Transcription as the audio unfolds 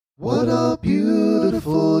What a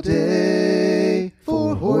beautiful day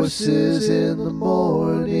for horses in the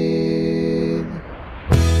morning.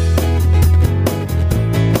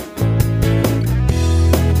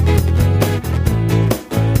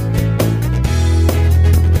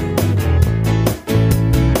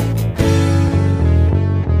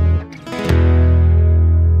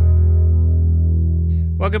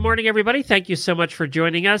 Well, good morning, everybody. Thank you so much for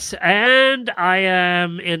joining us. And I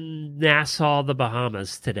am in Nassau, the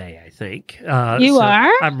Bahamas today, I think. You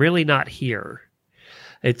are? I'm really not here.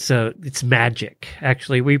 It's magic,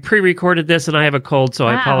 actually. We pre-recorded this, and I have a cold, so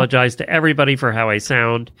I apologize to everybody for how I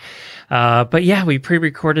sound. But yeah, we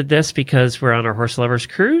pre-recorded this because we're on our Horse Lovers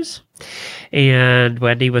Cruise, and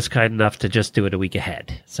Wendy was kind enough to just do it a week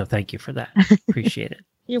ahead. So thank you for that. Appreciate it.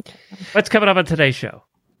 You're What's coming up on today's show?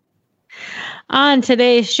 On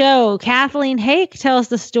today's show, Kathleen Hake tells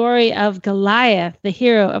the story of Goliath, the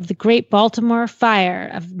hero of the Great Baltimore Fire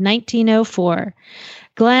of 1904.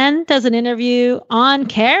 Glenn does an interview on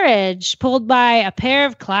carriage pulled by a pair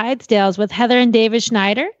of Clydesdales with Heather and David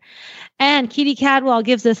Schneider. And Keely Cadwell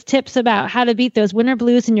gives us tips about how to beat those winter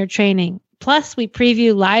blues in your training. Plus, we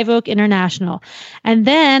preview Live Oak International. And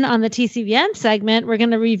then on the TCVM segment, we're going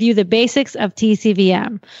to review the basics of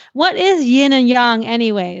TCVM. What is yin and yang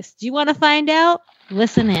anyways? Do you want to find out?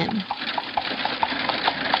 Listen in.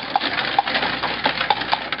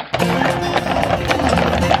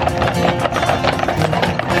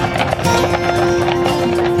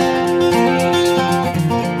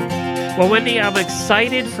 Well, Wendy, I'm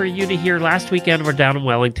excited for you to hear. Last weekend, we're down in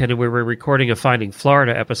Wellington, and we were recording a Finding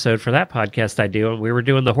Florida episode for that podcast I do, and we were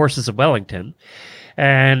doing the Horses of Wellington.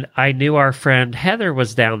 And I knew our friend Heather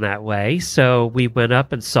was down that way, so we went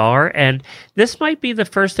up and saw her. And this might be the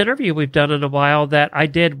first interview we've done in a while that I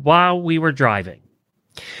did while we were driving.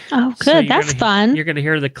 Oh, good. That's fun. You're going to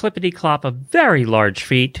hear the clippity-clop of very large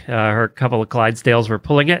feet. Her couple of Clydesdales were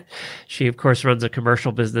pulling it. She, of course, runs a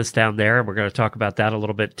commercial business down there, and we're going to talk about that a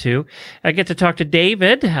little bit, too. I get to talk to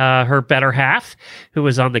David, her better half, who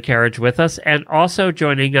was on the carriage with us, and also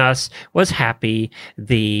joining us was Happy,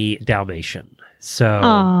 the Dalmatian. So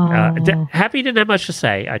Happy didn't have much to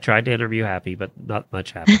say. I tried to interview Happy, but not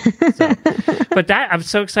much happened. But I'm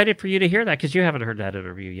so excited for you to hear that because you haven't heard that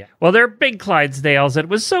interview yet. Well, they're big Clydesdales, and it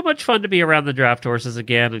was so much fun to be around the draft horses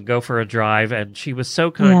again and go for a drive. And she was so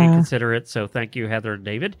kind and considerate. So thank you, Heather and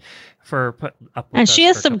David, for putting up with us. And she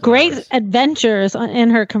has some great adventures in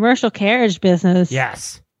her commercial carriage business.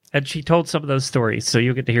 Yes. And she told some of those stories, so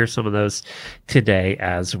you'll get to hear some of those today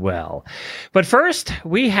as well. But first,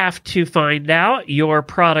 we have to find out your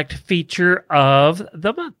product feature of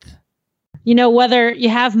the month. You know, whether you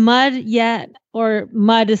have mud yet or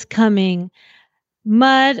mud is coming,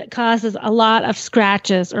 mud causes a lot of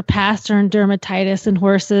scratches or pastern dermatitis in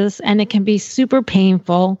horses, and it can be super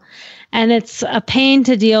painful. And it's a pain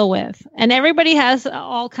to deal with. And everybody has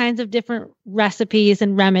all kinds of different recipes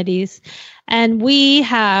and remedies. And we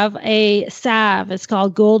have a salve. It's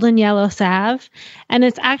called Golden Yellow Salve. And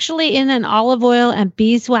it's actually in an olive oil and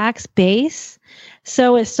beeswax base.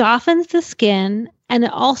 So it softens the skin. And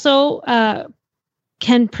it also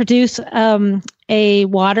can produce a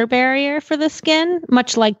water barrier for the skin,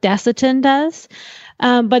 much like Desitin does.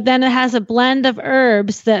 But then it has a blend of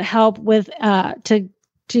herbs that help with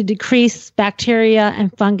to decrease bacteria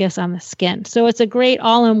and fungus on the skin. So it's a great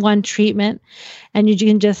all-in-one treatment. And you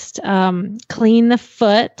can just clean the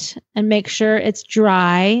foot and make sure it's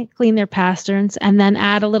dry, clean their pasterns, and then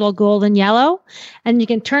add a little golden yellow. And you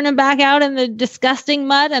can turn them back out in the disgusting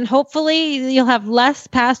mud, and hopefully you'll have less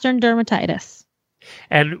pastern dermatitis.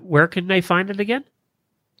 And where can they find it again?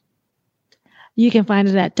 You can find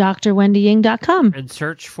it at drwendyying.com. And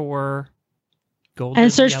search for...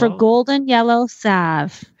 for Golden Yellow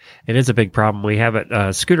Salve. It is a big problem. We have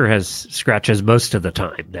it. Scooter has scratches most of the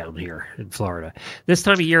time down here in Florida. This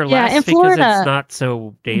time of year less because Florida, it's not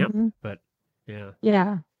so damp. But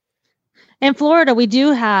yeah. In Florida, we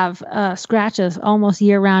do have scratches almost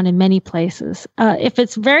year round in many places. If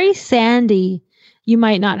it's very sandy, you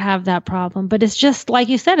might not have that problem. But it's just like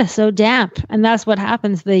you said, it's so damp, and that's what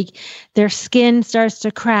happens. Their skin starts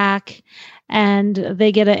to crack, and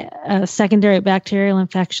they get a secondary bacterial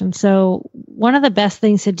infection. So one of the best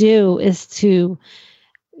things to do is to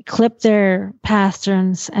clip their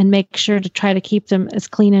pasterns and make sure to try to keep them as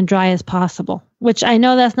clean and dry as possible, which I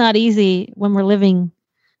know that's not easy when we're living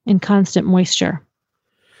in constant moisture.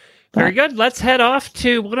 Very good. Let's head off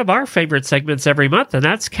to one of our favorite segments every month, and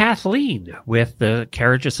that's Kathleen with the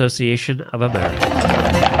Carriage Association of America.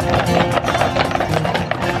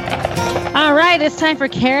 All right, it's time for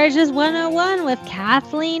Carriages 101 with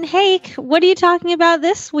Kathleen Hake. What are you talking about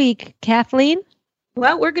this week, Kathleen?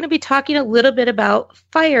 Well, we're going to be talking a little bit about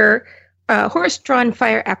horse-drawn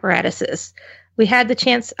fire apparatuses. We had the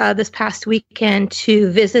chance this past weekend to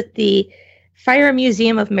visit the Fire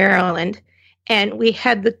Museum of Maryland, and we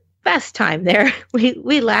had the best time there.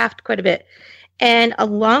 We laughed quite a bit. And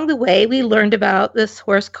along the way, we learned about this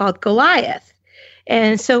horse called Goliath.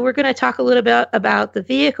 And so we're going to talk a little bit about the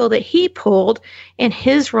vehicle that he pulled and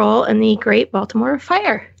his role in the Great Baltimore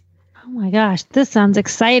Fire. Oh my gosh, this sounds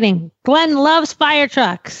exciting. Glenn loves fire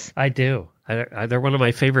trucks. I do. They're one of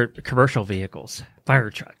my favorite commercial vehicles, fire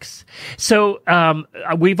trucks. So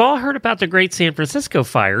we've all heard about the Great San Francisco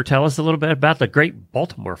Fire. Tell us a little bit about the Great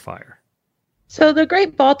Baltimore Fire. So the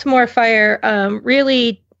Great Baltimore Fire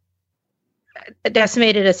really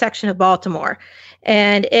decimated a section of Baltimore.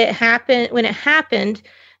 And when it happened,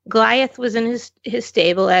 Goliath was in his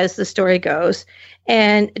stable, as the story goes.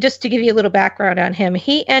 And just to give you a little background on him,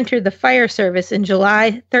 he entered the fire service in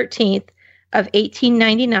July 13th of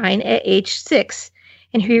 1899 at age 6,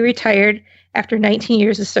 and he retired after 19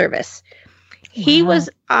 years of service. Wow. He was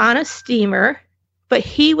on a steamer, but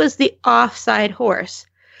he was the offside horse.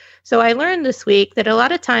 So I learned this week that a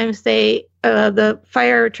lot of times the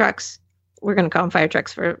fire trucks, we're going to call them fire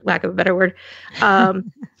trucks for lack of a better word,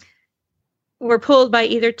 were pulled by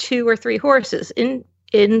either 2 or 3 horses.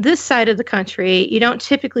 In this side of the country, you don't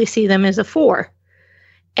typically see them as a 4.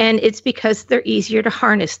 And it's because they're easier to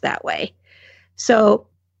harness that way. So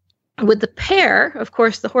with the pair, of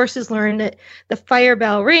course, the horses learn that the fire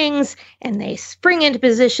bell rings and they spring into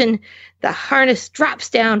position. The harness drops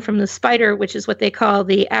down from the spider, which is what they call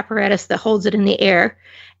the apparatus that holds it in the air.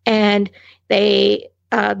 And the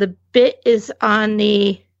bit is on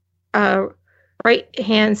the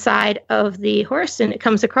right-hand side of the horse, and it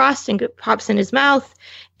comes across and pops in his mouth,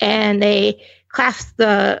 and they clasp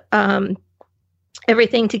the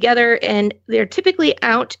everything together, and they're typically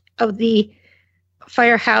out of the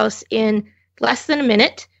firehouse in less than a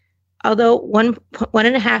minute, although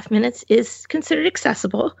 1.5 minutes is considered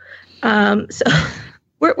accessible. So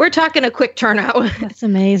we're talking a quick turnout. That's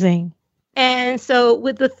amazing. And so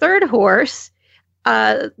with the third horse,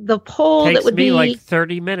 the pole Takes that would me be like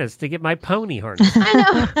 30 minutes to get my pony harnessed.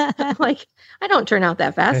 I know. Like, I don't turn out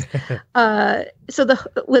that fast. So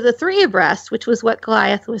with a 3 abreast, which was what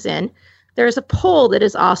Goliath was in, there's a pole that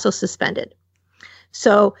is also suspended.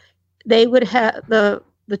 So they would have the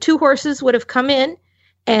 2 horses would have come in,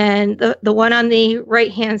 and the one on the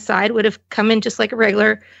right hand side would have come in just like a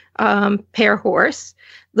regular pair horse.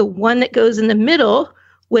 The one that goes in the middle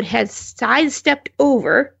would have sidestepped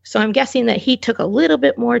over. So I'm guessing that he took a little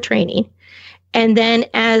bit more training. And then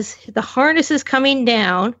as the harness is coming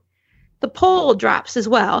down, the pole drops as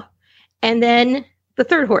well. And then the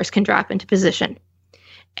third horse can drop into position.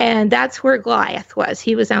 And that's where Goliath was.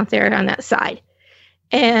 He was out there on that side.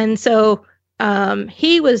 And so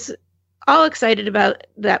he was all excited about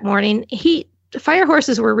that morning. The fire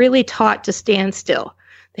horses were really taught to stand still.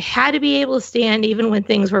 They had to be able to stand even when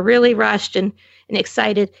things were really rushed and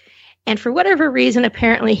excited. And for whatever reason,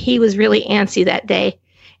 apparently he was really antsy that day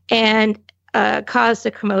and caused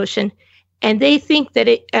a commotion. And they think that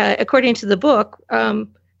according to the book,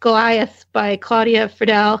 Goliath by Claudia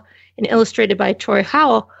Friedel and illustrated by Troy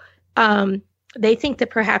Howell, they think that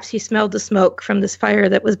perhaps he smelled the smoke from this fire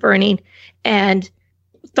that was burning and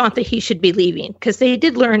thought that he should be leaving, because they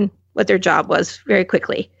did learn what their job was very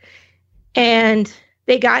quickly. And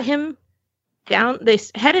they got him down. They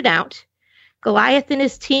headed out. Goliath and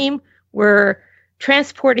his team were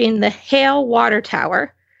transporting the Hale Water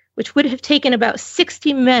Tower, which would have taken about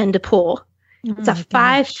 60 men to pull. It's a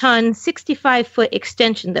 5-ton, 65-foot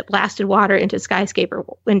extension that blasted water into skyscraper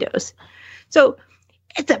windows. So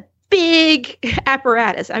it's a big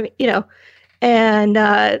apparatus. I mean, and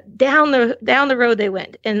down the road they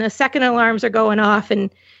went, and the second alarms are going off,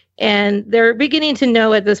 and they're beginning to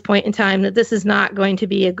know at this point in time that this is not going to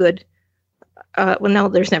be a good. Well, no,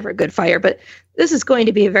 there's never a good fire, but this is going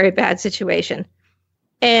to be a very bad situation.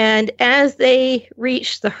 And as they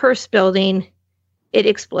reached the Hearst building, it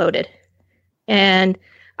exploded. And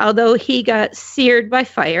although he got seared by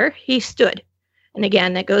fire, he stood. And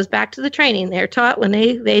again, that goes back to the training. They're taught when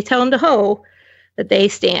they tell them to hoe, that they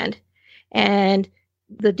stand. And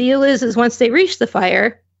the deal is once they reach the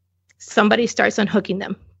fire, somebody starts unhooking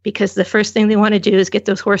them, because the first thing they want to do is get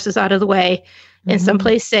those horses out of the way in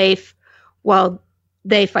someplace safe while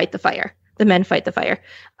they fight the fire. The men fight the fire.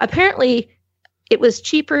 Apparently, it was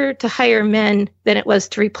cheaper to hire men than it was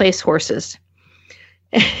to replace horses.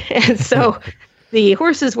 And so the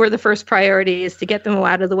horses were the first priority, is to get them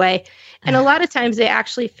out of the way. And a lot of times they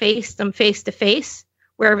actually faced them face to face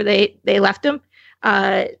wherever they left them,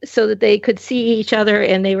 so that they could see each other,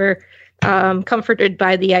 and the comforted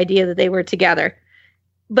by the idea that they were together.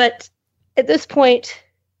 But at this point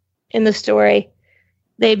in the story,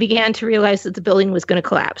 they began to realize that the building was going to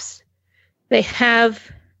collapse. They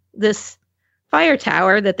have this fire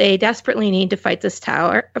tower that they desperately need to fight this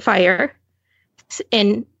fire.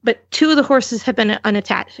 But 2 of the horses have been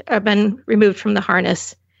unattached, have been removed from the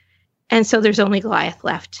harness. And so there's only Goliath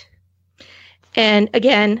left. And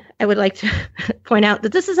again, I would like to point out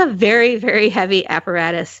that this is a very, very heavy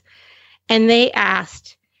apparatus. And they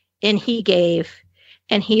asked, and he gave,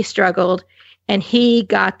 and he struggled, and he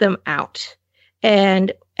got them out.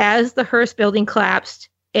 And as the hearse building collapsed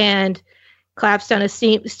and collapsed on a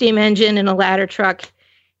steam engine and a ladder truck,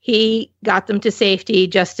 he got them to safety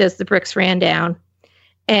just as the bricks ran down.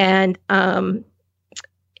 And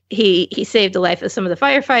he saved the life of some of the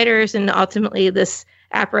firefighters, and ultimately this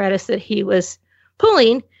apparatus that he was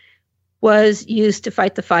pulling was used to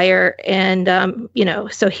fight the fire. And,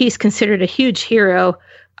 so he's considered a huge hero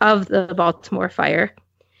of the Baltimore fire.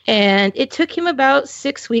 And it took him about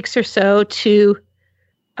 6 weeks or so to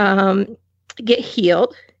get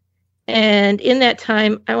healed. And in that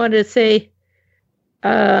time, I wanted to say,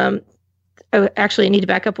 actually, I need to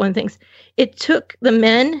back up one thing. It took the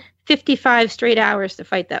men 55 straight hours to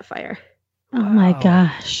fight that fire. Oh my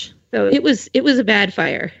gosh. So it was a bad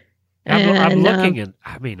fire. I'm looking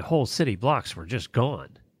and whole city blocks were just gone.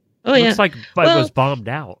 Oh, Looks like it was bombed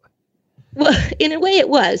out. Well, in a way it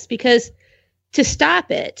was, because to stop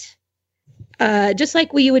it, just like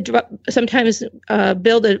you would sometimes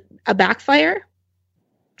build a backfire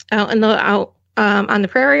out on the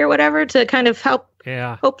prairie or whatever to kind of hope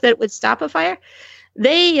that it would stop a fire,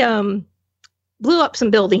 they blew up some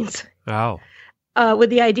buildings. Oh. With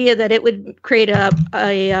the idea that it would create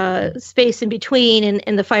a space in between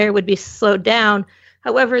and the fire would be slowed down.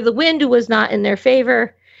 However, the wind was not in their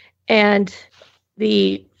favor, and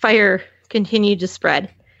the fire continued to spread.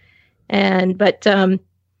 But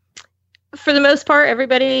for the most part,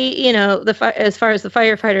 everybody, as far as the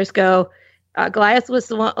firefighters go, Goliath was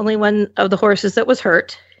the only one of the horses that was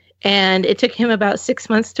hurt, and it took him about 6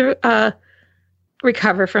 months to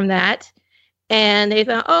recover from that. And they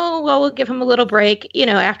thought, we'll give him a little break,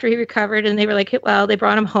 after he recovered. And they were like, well, they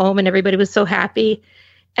brought him home and everybody was so happy.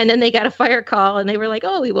 And then they got a fire call and they were like,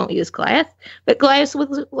 we won't use Goliath. But Goliath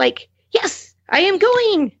was like, yes, I am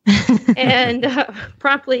going. And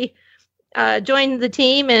promptly joined the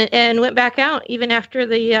team and went back out even after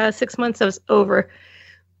the 6 months was over,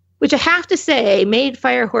 which I have to say made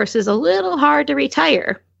fire horses a little hard to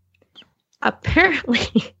retire. Apparently,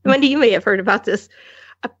 Wendy, you may have heard about this.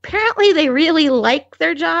 Apparently, they really like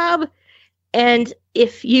their job. And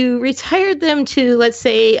if you retired them to, let's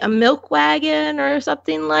say, a milk wagon or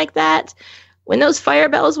something like that, when those fire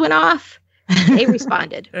bells went off, they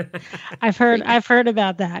responded. I've heard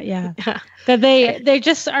about that. Yeah. That they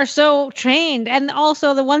just are so trained. And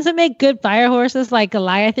also the ones that make good fire horses, like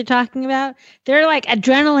Goliath you're talking about, they're like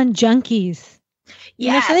adrenaline junkies.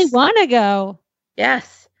 Yes. So they want to go.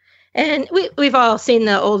 Yes. And we've all seen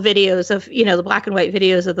the old videos of, the black and white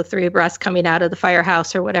videos of the 3 abreast coming out of the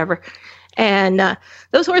firehouse or whatever. And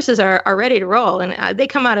those horses are ready to roll. And they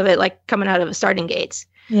come out of it like coming out of a starting gates.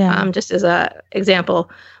 Yeah. Just as a example.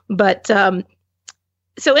 But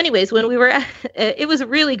so anyways, when we were it was a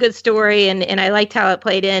really good story and I liked how it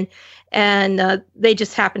played in. And they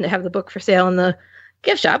just happened to have the book for sale in the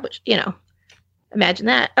gift shop, which, imagine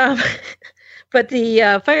that. But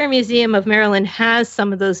the Fire Museum of Maryland has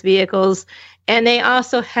some of those vehicles, and they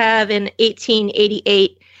also have an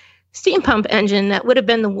 1888 steam pump engine that would have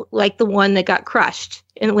been the one that got crushed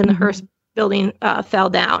when the hearse building fell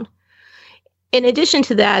down. In addition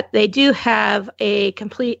to that, they do have a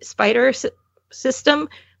complete spider system,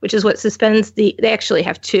 which is what suspends they actually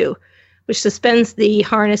have 2, which suspends the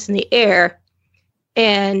harness in the air.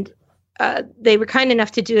 And they were kind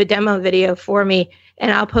enough to do a demo video for me,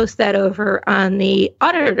 and I'll post that over on the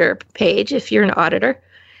auditor page if you're an auditor,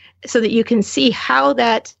 so that you can see how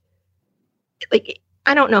that,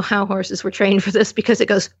 I don't know how horses were trained for this, because it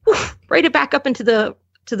goes right back up into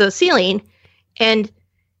the ceiling, and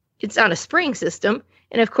it's on a spring system.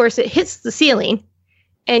 And of course it hits the ceiling,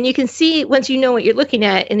 and you can see, once you know what you're looking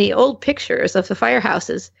at in the old pictures of the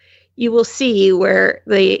firehouses, you will see where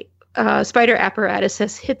the spider apparatus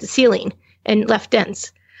has hit the ceiling and left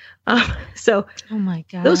dents. So oh my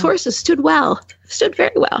God, those horses stood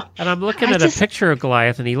very well. And I'm looking at a picture of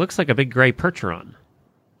Goliath, and he looks like a big gray Percheron.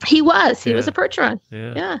 He was a Percheron.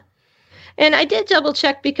 Yeah. And I did double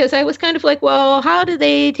check, because I was kind of like, well, how do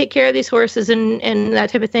they take care of these horses and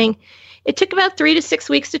that type of thing? It took about 3 to 6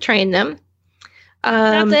 weeks to train them.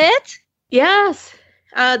 That's it? Yes.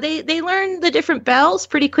 They learned the different bells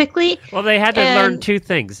pretty quickly. Well, they had to learn two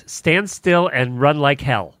things: stand still and run like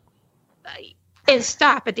hell. And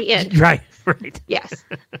stop at the end. Right. Yes,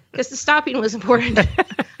 because the stopping was important.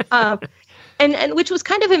 And which was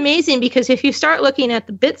kind of amazing, because if you start looking at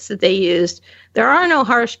the bits that they used, there are no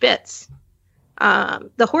harsh bits.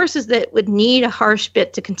 The horses that would need a harsh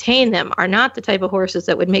bit to contain them are not the type of horses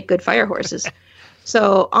that would make good fire horses.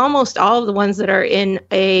 So almost all of the ones that are in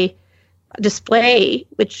a display,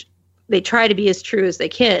 which they try to be as true as they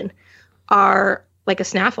can, are like a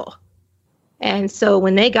snaffle. And so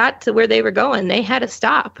when they got to where they were going, they had to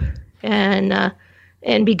stop and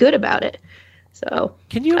be good about it. So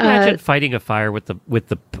can you imagine fighting a fire with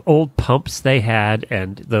the old pumps they had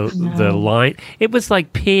and the line? It was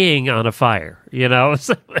like peeing on a fire, you know.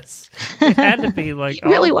 So it had to be like it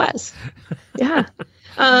really was. Yeah.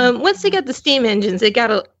 Once they got the steam engines,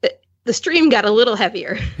 the stream got a little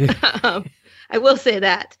heavier. I will say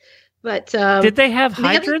that. But did they have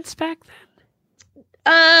hydrants back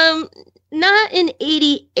then? Not in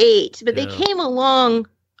 '88, but they came along.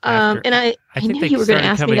 And I knew you were going to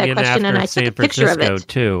ask me that question, and I took a picture of it.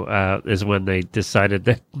 Too, is when they decided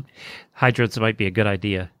that hydrants might be a good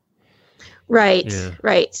idea. Right,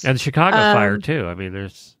 right. And the Chicago fire, too. I mean,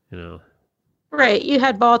 there's, you know. Right. You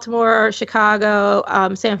had Baltimore, Chicago,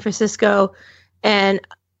 San Francisco, and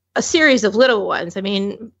a series of little ones. I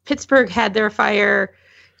mean, Pittsburgh had their fire.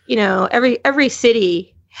 You know, every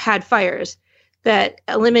city had fires that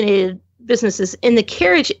eliminated businesses. In the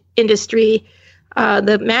carriage industry,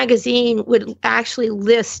 the magazine would actually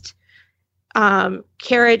list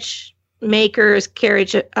carriage makers,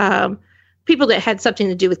 people that had something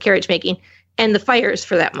to do with carriage making, and the fires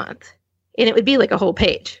for that month. And it would be like a whole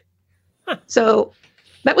page. Huh. So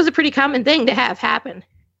that was a pretty common thing to have happen.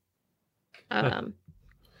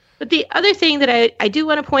 But the other thing that I do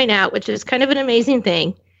want to point out, which is kind of an amazing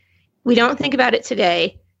thing, we don't think about it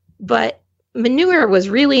today, but manure was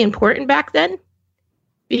really important back then,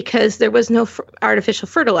 because there was no artificial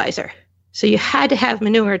fertilizer. So you had to have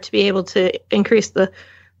manure to be able to increase the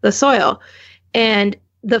soil. And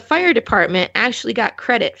the fire department actually got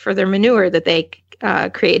credit for their manure that they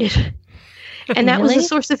created. And that was a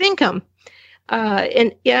source of income.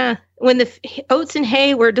 When the oats and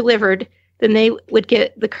hay were delivered, then they would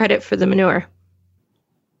get the credit for the manure.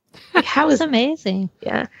 That's amazing.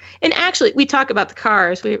 Yeah. And actually, we talk about the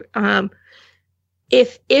cars.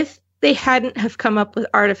 If they hadn't have come up with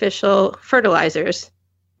artificial fertilizers,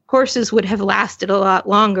 horses would have lasted a lot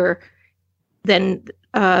longer than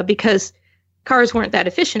because cars weren't that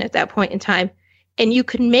efficient at that point in time. And you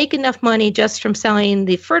could make enough money just from selling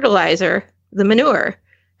the fertilizer, the manure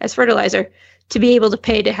as fertilizer, to be able to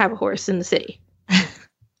pay to have a horse in the city.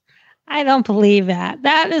 I don't believe that.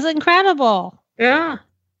 That is incredible. Yeah.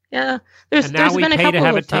 Yeah. There's now we been a pay couple to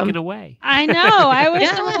have of it taken away. I know. I wish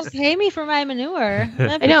someone would pay me for my manure.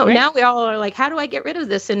 I know. Great. Now we all are like, how do I get rid of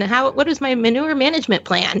this? And what is my manure management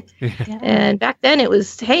plan? Yeah. And back then it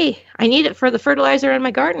was, hey, I need it for the fertilizer in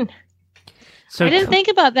my garden. So I didn't think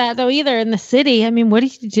about that though either in the city. I mean, what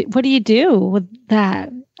do you do with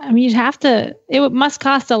that? I mean, it must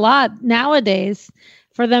cost a lot nowadays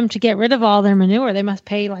for them to get rid of all their manure. They must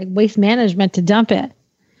pay like waste management to dump it.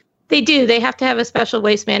 They do. They have to have a special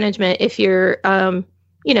waste management if you're,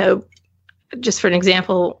 just for an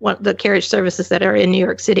example, the carriage services that are in New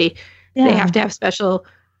York City, they have to have special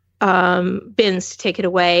bins to take it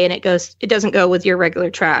away, and it doesn't go with your regular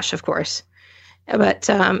trash, of course. But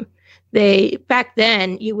back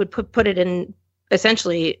then you would put it in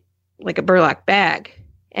essentially like a burlap bag,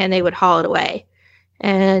 and they would haul it away,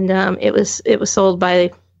 and it was sold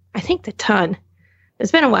by, I think, the ton.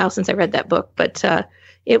 It's been a while since I read that book, but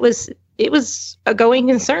it was a going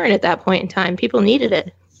concern at that point in time. People needed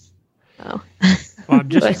it. Oh. Well, I'm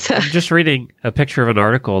just reading a picture of an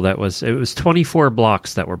article it was 24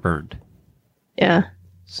 blocks that were burned. Yeah.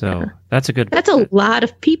 So that's a lot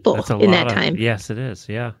of people in that time. Yes, it is.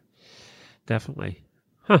 Yeah, definitely.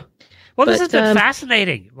 Huh. Well, this has been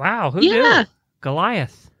fascinating. Wow. Who knew?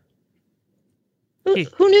 Goliath.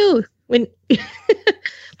 Who knew?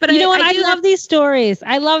 But I love these stories.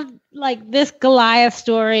 I love like this Goliath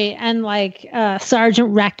story and like Sergeant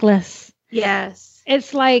Reckless. Yes.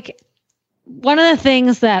 It's like one of the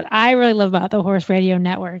things that I really love about the Horse Radio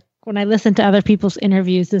Network when I listen to other people's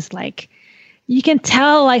interviews is like you can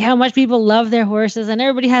tell like how much people love their horses, and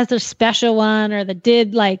everybody has their special one or that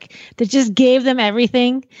just gave them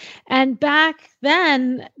everything. And back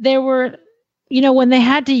then there were, when they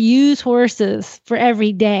had to use horses for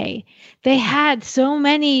every day, they had so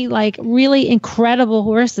many like really incredible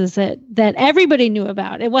horses that everybody knew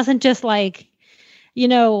about. It wasn't just like,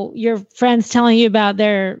 your friends telling you about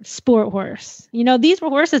their sport horse. These were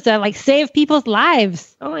horses that like saved people's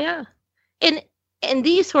lives. Oh yeah. And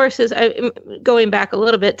these horses, going back a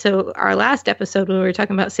little bit to our last episode when we were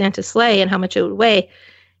talking about Santa's sleigh and how much it would weigh,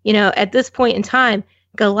 at this point in time,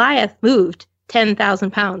 Goliath moved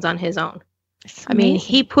 10,000 pounds on his own. I mean,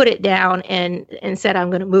 he put it down and said,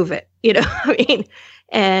 I'm going to move it,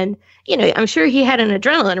 and, I'm sure he had an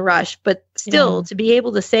adrenaline rush, but still to be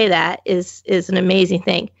able to say that is an amazing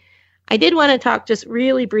thing. I did want to talk just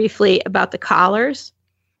really briefly about the collars.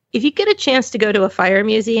 If you get a chance to go to a fire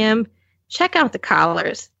museum, check out the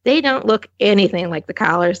collars. They don't look anything like the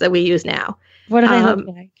collars that we use now. What do they look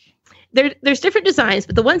like? There's different designs,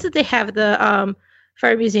 but the ones that they have at the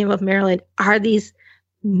Fire Museum of Maryland are these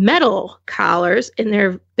metal collars, and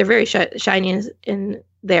they're very shiny in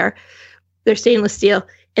there. They're stainless steel,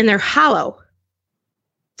 and they're hollow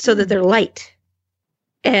so that they're light.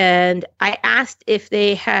 And I asked if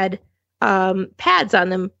they had pads on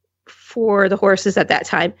them for the horses at that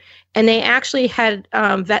time. And they actually had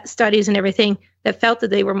vet studies and everything that felt that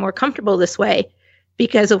they were more comfortable this way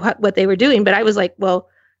because of what they were doing. But I was like, well,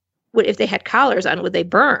 if they had collars on, would they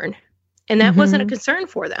burn? And that wasn't a concern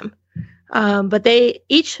for them. But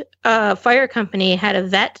each fire company had a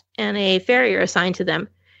vet and a farrier assigned to them.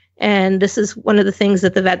 And this is one of the things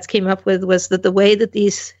that the vets came up with, was that the way that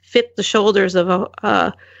these fit the shoulders of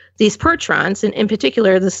these Percherons, and in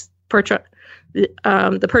particular this Percheron,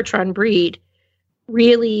 the Percheron breed,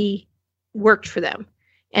 really worked for them,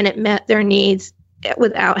 and it met their needs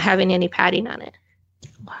without having any padding on it.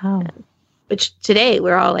 Wow! Which today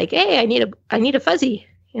we're all like, "Hey, I need a fuzzy,"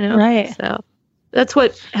 Right? So that's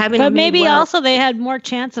what having. But maybe also they had more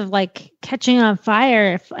chance of like catching on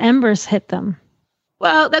fire if embers hit them.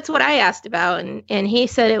 Well, that's what I asked about, and he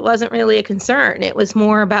said it wasn't really a concern. It was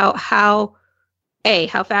more about how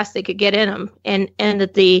fast they could get in them, and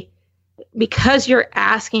that because you're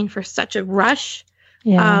asking for such a rush,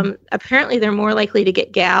 apparently they're more likely to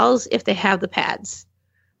get gals if they have the pads.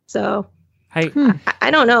 So I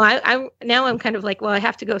don't know. I'm kind of like, well, I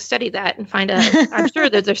have to go study that and find out. I'm sure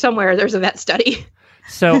that there's a vet study.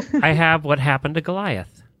 So I have what happened to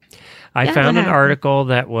Goliath. I found an article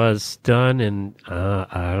that was done in,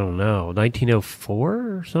 I don't know,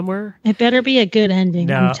 1904 or somewhere. It better be a good ending.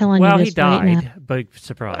 No. I'm telling you this he died, right now. But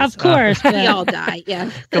surprise. Of course. We all die,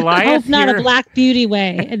 yeah. Goliath, I hope not a Black Beauty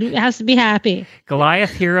way. It has to be happy.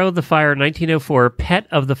 Goliath, hero of the fire, 1904, pet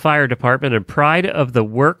of the fire department and pride of the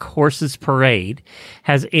work horses parade,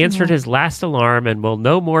 has answered his last alarm and will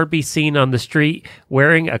no more be seen on the street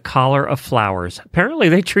wearing a collar of flowers. Apparently,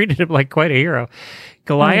 they treated him like quite a hero.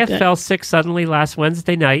 Goliath fell sick suddenly last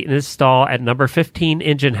Wednesday night in his stall at number 15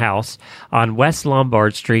 Engine House on West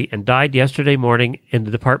Lombard Street and died yesterday morning in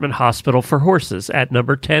the Department Hospital for Horses at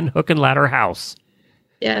number 10 Hook and Ladder House.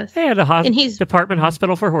 Yes. They had a Department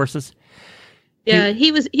Hospital for Horses. Yeah,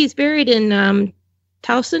 he's buried in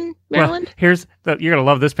Towson, Maryland. Well, you're going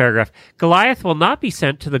to love this paragraph. Goliath will not be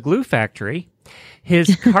sent to the glue factory.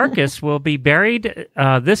 His carcass will be buried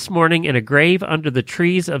this morning in a grave under the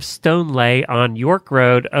trees of Stoneleigh on York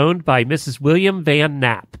Road, owned by Mrs. William Van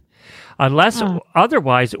Knapp, unless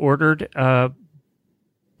otherwise ordered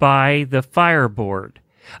by the fire board.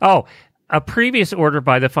 Oh, a previous order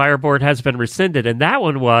by the fire board has been rescinded, and that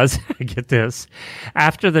one was, get this,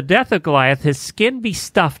 after the death of Goliath, his skin be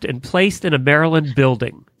stuffed and placed in a Maryland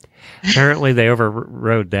building. Apparently, they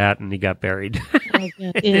overrode that, and he got buried.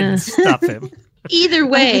 They didn't stuff him. Either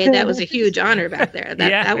way, that was a huge honor back there.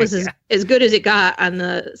 That was as good as it got on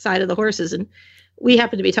the side of the horses. And we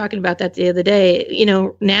happened to be talking about that the other day.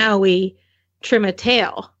 Now we trim a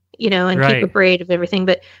tail, and keep a braid of everything.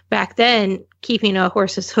 But back then, keeping a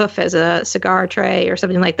horse's hoof as a cigar tray or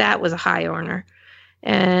something like that was a high honor.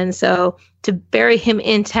 And so to bury him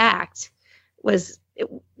intact was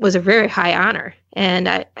a very high honor.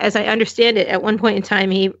 And as I understand it, at one point in time,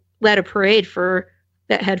 he led a parade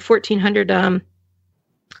that had 1,400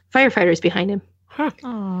 firefighters behind him.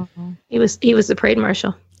 Huh. He was the parade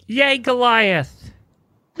marshal. Yay, Goliath!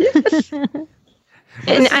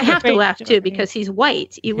 And I have to laugh too because he's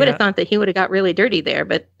white. You would have thought that he would have got really dirty there,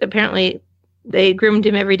 but apparently they groomed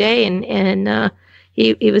him every day, and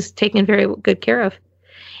he was taken very good care of.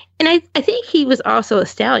 And I think he was also a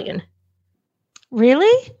stallion.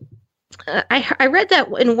 Really? I read that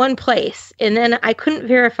in one place, and then I couldn't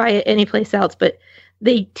verify it anyplace else. But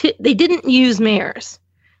they didn't use mares,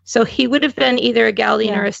 so he would have been either a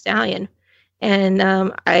gelding or a stallion. And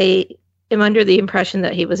I am under the impression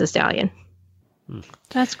that he was a stallion.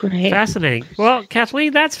 That's great. Fascinating. Well,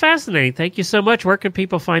 Kathleen, that's fascinating. Thank you so much. Where can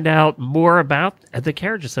people find out more about the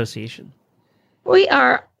Carriage Association? We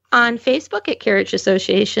are on Facebook at Carriage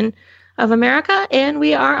Association of America, and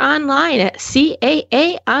we are online at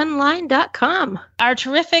caaonline.com. Our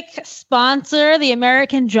terrific sponsor, the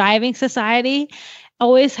American Driving Society,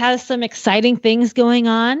 always has some exciting things going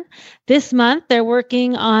on. This month, they're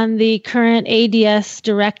working on the current ADS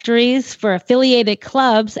directories for affiliated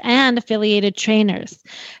clubs and affiliated trainers.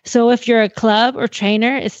 So if you're a club or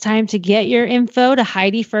trainer, it's time to get your info to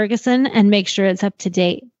Heidi Ferguson and make sure it's up to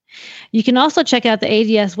date. You can also check out the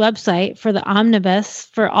ADS website for the omnibus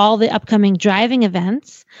for all the upcoming driving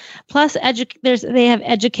events. Plus, they have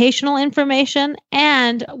educational information.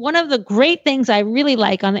 And one of the great things I really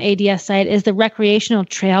like on the ADS site is the recreational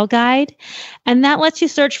trail guide. And that lets you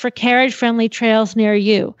search for carriage-friendly trails near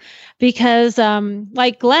you. Because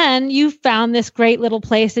like Glenn, you found this great little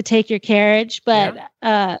place to take your carriage, but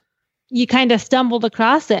you kind of stumbled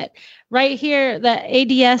across it. Right here, the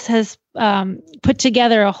ADS has put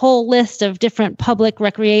together a whole list of different public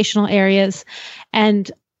recreational areas,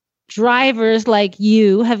 and drivers like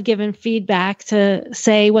you have given feedback to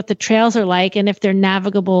say what the trails are like and if they're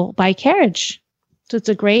navigable by carriage. So it's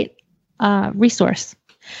a great resource.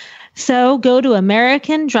 So go to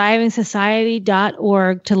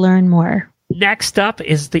AmericanDrivingSociety.org to learn more. Next up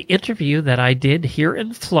is the interview that I did here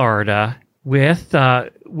in Florida with a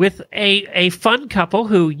fun couple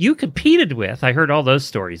who you competed with. I heard all those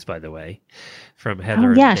stories, by the way, from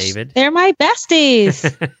Heather and David. They're my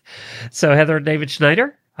besties. So Heather and David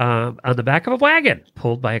Schneider on the back of a wagon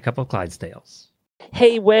pulled by a couple of Clydesdales.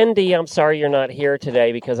 Hey, Wendy, I'm sorry you're not here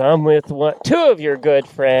today because I'm with two of your good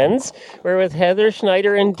friends. We're with Heather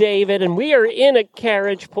Schneider and David, and we are in a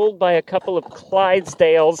carriage pulled by a couple of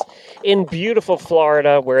Clydesdales in beautiful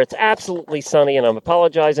Florida where it's absolutely sunny, and I'm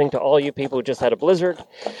apologizing to all you people who just had a blizzard.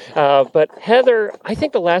 But Heather, I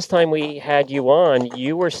think the last time we had you on,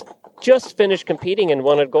 you were just finished competing and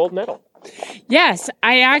won a gold medal. Yes,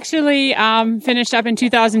 I actually finished up in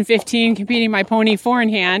 2015 competing my pony four in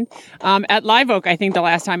hand at Live Oak, I think the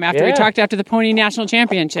last time after we talked after the Pony National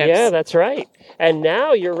Championships. Yeah, that's right. And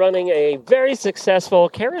now you're running a very successful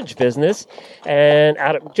carriage business and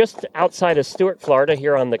just outside of Stuart, Florida,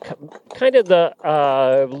 here on the kind of the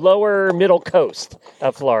lower middle coast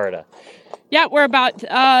of Florida. Yeah, we're about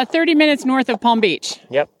 30 minutes north of Palm Beach.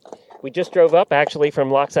 Yep. We just drove up, actually, from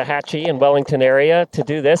Loxahatchee in Wellington area to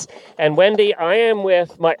do this. And Wendy, I am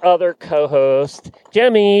with my other co-host,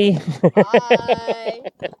 Jemmy. Hi.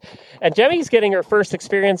 And Jemmy's getting her first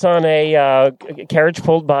experience on a carriage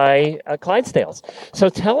pulled by Clydesdales. So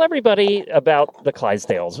tell everybody about the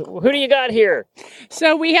Clydesdales. Who do you got here?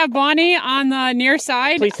 So we have Bonnie on the near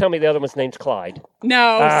side. Please tell me the other one's name's Clyde.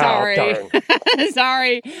 No, sorry. Darn.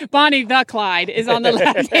 Sorry. Bonnie the Clyde is on the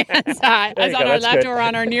left-hand side. Is on our left or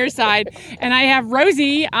on our near side. And I have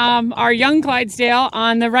Rosie, our young Clydesdale,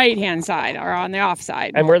 on the right-hand side or on the off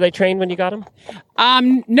side. And were they trained when you got them?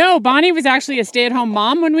 No, Bonnie was actually a stay-at-home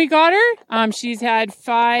mom when we got her. She's had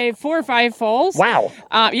 4 or 5 foals. Wow.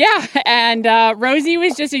 Yeah. And Rosie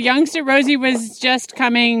was just a youngster. Rosie was just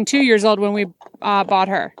coming 2 years old when we bought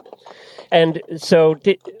her. And so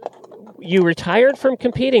you retired from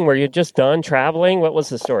competing? Were you just done traveling? What was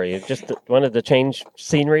the story? You just wanted to change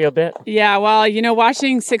scenery a bit? Yeah, well,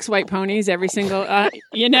 watching 6 white ponies every single,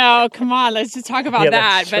 come on, let's just talk about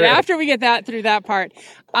that. But after we get through that part,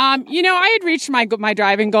 I had reached my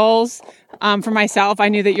driving goals for myself. I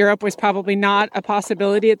knew that Europe was probably not a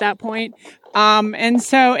possibility at that point. And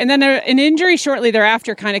then an injury shortly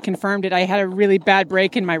thereafter kind of confirmed it. I had a really bad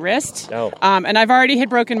break in my wrist. Oh. And I've already had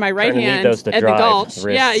broken my right hand at the gulch.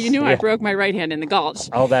 Wrists. Yeah, I broke my right hand in the gulch.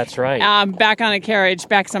 Oh, that's right. Back on a carriage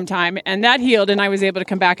back sometime. And that healed and I was able to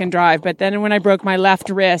come back and drive. But then when I broke my left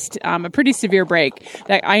wrist, a pretty severe break,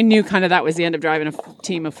 that I knew kind of that was the end of driving a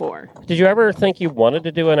team of 4. Did you ever think you wanted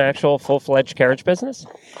to do an actual full-fledged carriage business?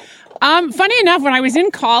 Funny enough, when I was in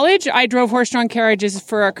college, I drove horse-drawn carriages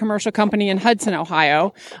for a commercial company in Hudson,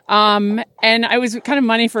 Ohio. And I was kind of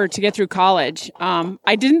money to get through college.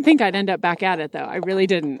 I didn't think I'd end up back at it, though. I really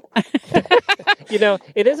didn't.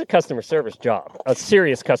 It is a customer service job, a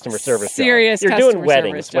serious customer service job. You're doing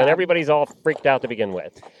weddings when everybody's all freaked out to begin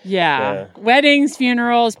with. Yeah. Weddings,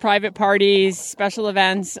 funerals, private parties, special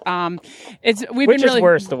events. Which is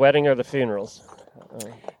worse, the wedding or the funerals?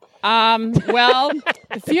 Well,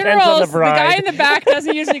 the funerals, the guy in the back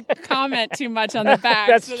doesn't usually comment too much on the back.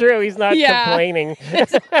 That's true. He's not complaining.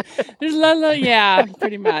 There's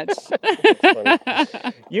pretty much.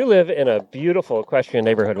 You live in a beautiful equestrian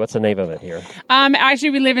neighborhood. What's the name of it here?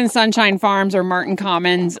 Actually, we live in Sunshine Farms or Martin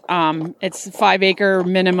Commons. It's 5-acre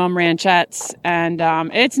minimum ranchettes, and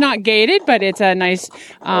it's not gated, but it's a nice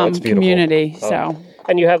community. Oh. So.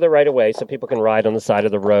 And you have the right of way so people can ride on the side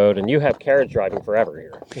of the road, and you have carriage driving forever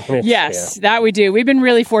here. Yes, that we do. We've been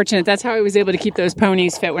really fortunate. That's how I was able to keep those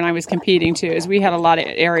ponies fit when I was competing too, is we had a lot of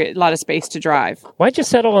area, a lot of space to drive. Why'd you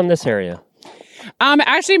settle on this area?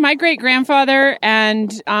 Actually, my great-grandfather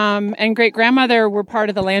and great-grandmother were part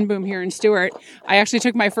of the land boom here in Stewart. I actually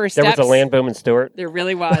took my first steps. There was a land boom in Stewart? There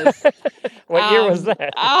really was. What year was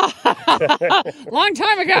that? Long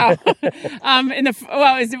time ago.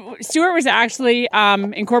 Stewart was actually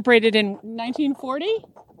incorporated in 1914.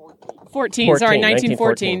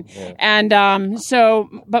 Yeah. And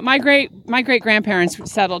but my great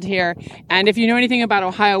grandparents settled here. And if you know anything about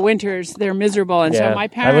Ohio winters, they're miserable. And so my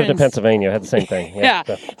parents. I lived in Pennsylvania. I had the same thing. Yeah.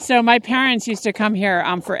 So my parents used to come here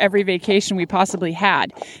for every vacation we possibly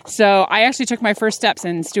had. So I actually took my first steps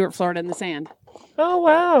in Stewart, Florida, in the sand. Oh,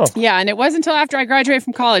 wow. Yeah, and it wasn't until after I graduated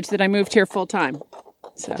from college that I moved here full time.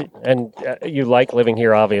 So. And you like living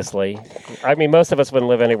here, obviously. I mean, most of us wouldn't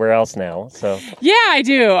live anywhere else now. So yeah, I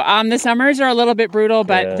do. The summers are a little bit brutal,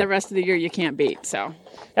 but the rest of the year you can't beat. So.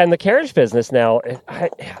 And the carriage business now,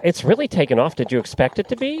 it's really taken off. Did you expect it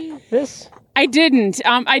to be this? I didn't.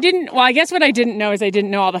 Well, I guess what I didn't know is I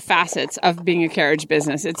didn't know all the facets of being a carriage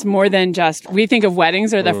business. It's more than just, we think of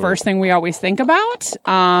weddings are the first thing we always think about.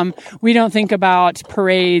 We don't think about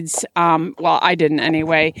parades. Well, I didn't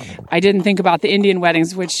anyway. I didn't think about the Indian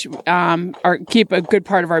weddings, which keep a good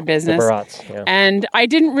part of our business. The barats, yeah. And I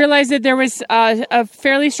didn't realize that there was a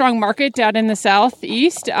fairly strong market down in the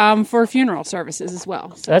Southeast for funeral services as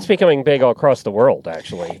well. So. That's becoming big all across the world,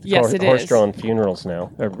 actually. Yes, it is. Horse-drawn funerals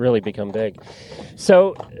now have really become big.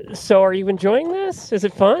 So are you enjoying this? Is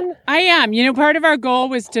it fun? I am. Part of our goal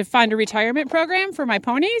was to find a retirement program for my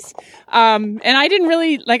ponies. And I didn't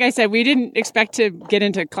really, like I said, we didn't expect to get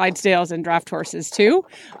into Clydesdales and draft horses too.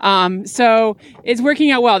 So it's working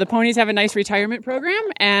out well. The ponies have a nice retirement program,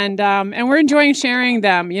 and we're enjoying sharing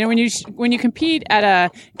them. When you compete at a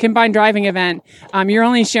combined driving event, you're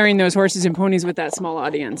only sharing those horses and ponies with that small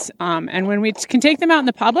audience. And when we can take them out in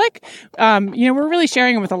the public, we're really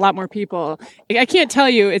sharing them with a lot more people. I can't tell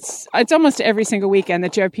you, it's almost every single weekend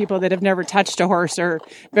that you have people that have never touched a horse or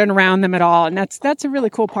been around them at all, and that's a really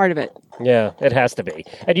cool part of it. Yeah, it has to be.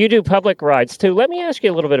 And you do public rides too. Let me ask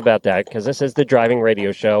you a little bit about that, because this is the Driving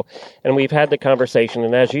Radio Show, and we've had the conversation,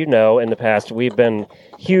 and as you know, in the past, we've been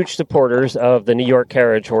huge supporters of the New York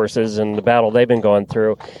carriage horses and the battle they've been going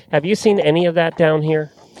through. Have you seen any of that down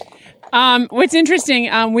here? What's interesting,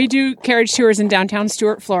 we do carriage tours in downtown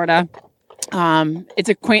Stewart, Florida. It's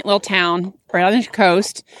a quaint little town right on the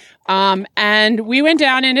coast. And we went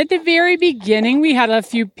down, and at the very beginning, we had a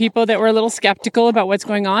few people that were a little skeptical about what's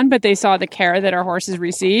going on, but they saw the care that our horses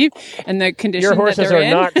receive and the condition that they're in.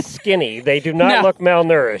 Your horses are not skinny. They do not look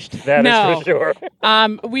malnourished. That is for sure.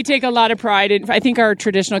 We take a lot of pride in, I think our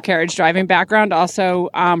traditional carriage driving background also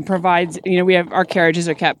provides, we have, our carriages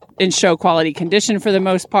are kept in show quality condition for the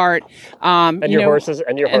most part. And your horses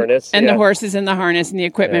and your harness. And the horses and the harness and the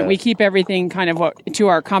equipment. Yeah. We keep everything kind of to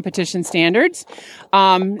our competition standards.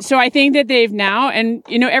 So I think that they've now, and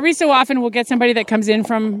every so often we'll get somebody that comes in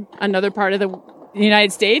from another part of the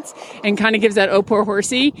United States and kind of gives that "oh poor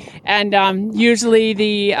horsey," and usually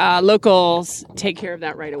the locals take care of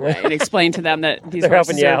that right away and explain to them that these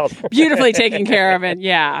horses are beautifully taken care of.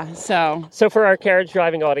 And so for our carriage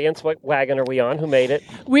driving audience, what wagon are we on? Who made it?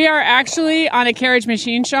 We are actually on a carriage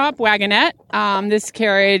machine shop wagonette. This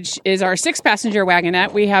carriage is our 6-passenger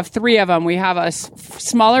wagonette. We have 3 of them. We have a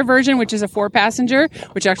smaller version, which is a 4-passenger,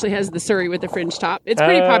 which actually has the Surrey with the fringe top. It's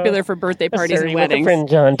pretty popular for birthday parties and weddings. With the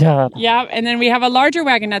fringe on top. Yeah, and then we have a larger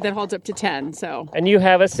wagonette that holds up to 10. And you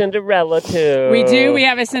have a Cinderella too. We do. We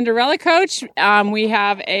have a Cinderella coach. We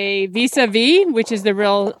have a Visa V, which is the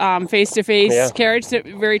real face-to-face carriage, so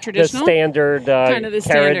very traditional. The standard kind of the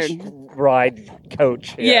carriage standard ride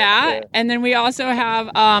coach. Yeah. And then we also have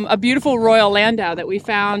a beautiful Royal Landau that we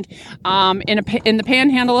found in the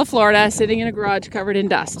panhandle of Florida, sitting in a garage covered in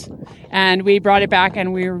dust. And we brought it back,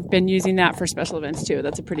 and we've been using that for special events too.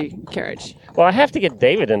 That's a pretty carriage. Well, I have to get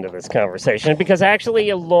David into this conversation, because actually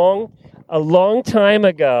a long time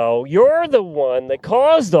ago, you're the one that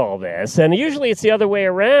caused all this. And usually it's the other way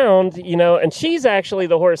around, and she's actually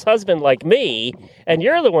the horse husband like me, and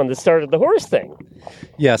you're the one that started the horse thing.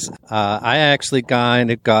 Yes. I actually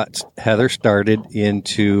kind of got Heather started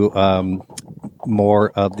into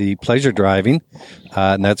more of the pleasure driving.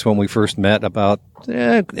 And that's when we first met about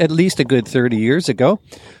at least a good 30 years ago.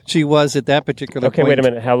 She was at that particular point. Okay, wait a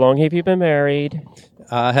minute. How long have you been married?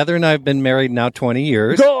 Heather and I have been married now 20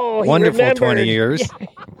 years. Oh, wonderful 20 years.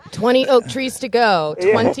 20 oak trees to go.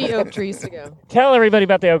 20 oak trees to go. Tell everybody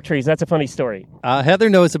about the oak trees. That's a funny story. Heather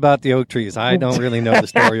knows about the oak trees. I don't really know the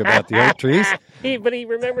story about the oak trees. But he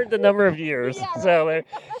remembered the number of years. So,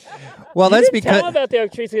 well, that's you didn't because tell about the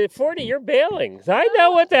oak trees. At 40, you're bailing. I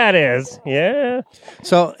know what that is. Yeah.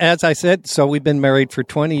 So, as I said, we've been married for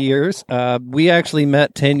 20 years. We actually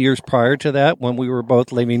met 10 years prior to that when we were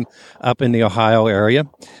both living up in the Ohio area.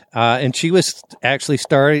 And she was actually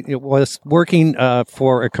working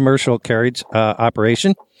for a commercial carriage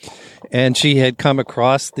operation. And she had come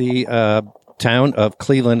across the town of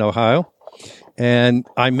Cleveland, Ohio. And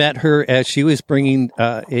I met her as she was bringing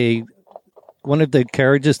one of the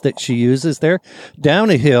carriages that she uses there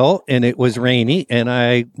down a hill, and it was rainy, and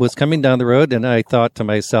I was coming down the road, and I thought to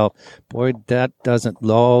myself, boy, that doesn't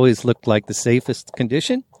always look like the safest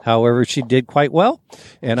condition. However, she did quite well,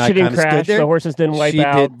 and she I didn't kind of crash. stood there. The horses didn't wipe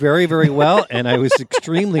out. She did very, very well, and I was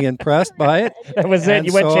extremely impressed by it. That was it?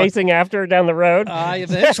 You went chasing after her down the road? I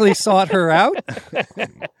eventually sought her out.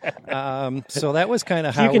 So that was kind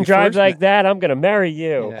of how you can drive like that, I'm going to marry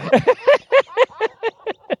you. Yeah.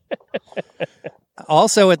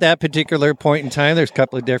 Also, at that particular point in time, there's a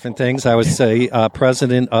couple of different things. I was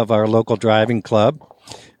president of our local driving club.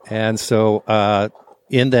 And so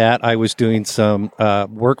in that, I was doing some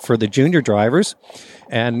work for the junior drivers.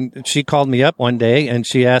 And she called me up one day, and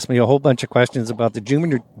she asked me a whole bunch of questions about the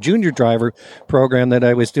junior driver program that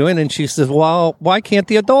I was doing. And she says, well, why can't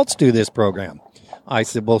the adults do this program? I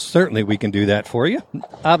said, well, certainly we can do that for you.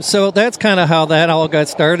 So that's kind of how that all got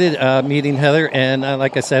started, meeting Heather. And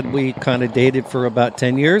like I said, we kind of dated for about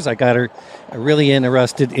 10 years. I got her really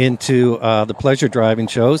interested into the pleasure driving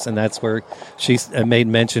shows, and that's where she made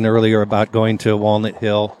mention earlier about going to Walnut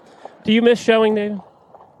Hill. Do you miss showing, David?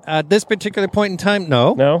 At this particular point in time,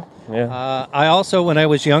 no. No? Yeah. I also, when I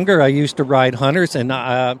was younger, I used to ride hunters, and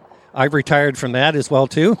I've retired from that as well,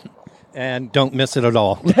 too, and don't miss it at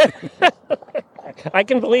all. I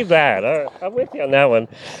can believe that. I'm with you on that one.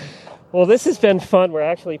 Well, this has been fun. We're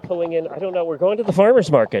actually pulling in, I don't know, we're going to the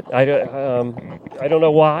farmer's market. I don't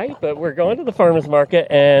know why, but we're going to the farmer's market.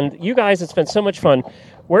 And you guys, it's been so much fun.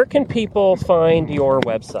 Where can people find your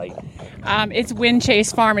website? It's Wind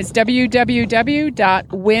Chase Farm. It's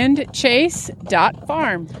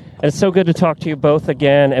www.windchase.farm. And it's so good to talk to you both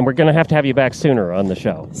again. And we're going to have you back sooner on the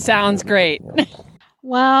show. Sounds great.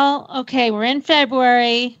 Well, okay, we're in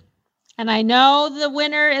February. And I know the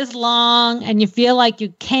winter is long and you feel like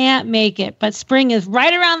you can't make it, but spring is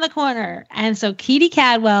right around the corner. And so Keedy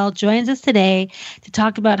Cadwell joins us today to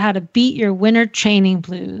talk about how to beat your winter training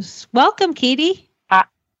blues. Welcome, Keedy.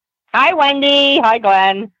 Hi, Wendy. Hi,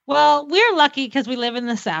 Glenn. Well, we're lucky because we live in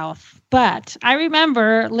the South, but I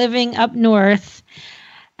remember living up north.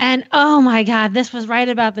 And oh my God, this was right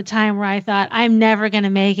about the time where I thought, I'm never going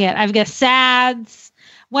to make it. I've got SADS.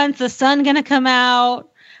 When's the sun going to come out?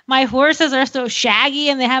 My horses are so shaggy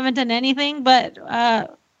and they haven't done anything, but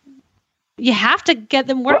you have to get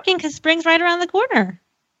them working because spring's right around the corner.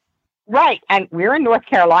 Right. And we're in North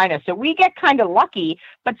Carolina, so we get kind of lucky.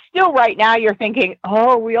 But still right now you're thinking,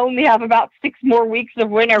 oh, we only have about 6 more weeks of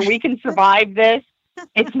winter. We can survive this.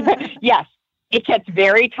 Yes, it gets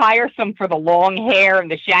very tiresome for the long hair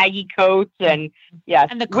and the shaggy coats. And yes,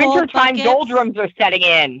 and the wintertime doldrums are setting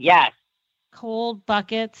in. Yes. Cold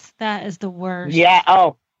buckets. That is the worst. Yeah.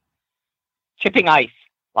 Oh. Chipping ice.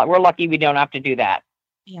 We're lucky we don't have to do that.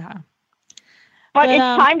 Yeah. But it's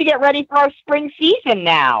time to get ready for our spring season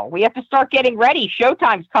now. We have to start getting ready.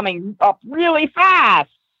 Showtime's coming up really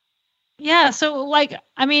fast. Yeah. So,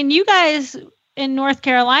 you guys in North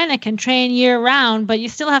Carolina can train year round, but you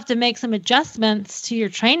still have to make some adjustments to your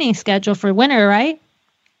training schedule for winter, right?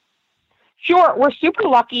 Sure. We're super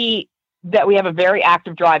lucky that we have a very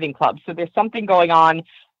active driving club. So there's something going on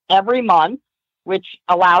every month, which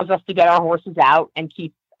allows us to get our horses out and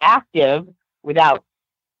keep active without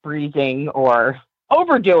freezing or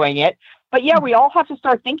overdoing it. But yeah, we all have to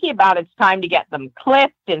start thinking about it's time to get them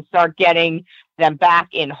clipped and start getting them back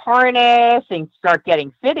in harness and start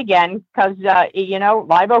getting fit again because,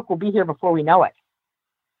 Live Oak will be here before we know it.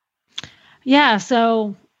 Yeah.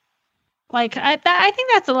 So I think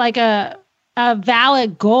that's a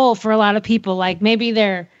valid goal for a lot of people. Like maybe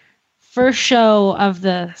their first show of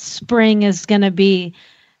the spring is going to be,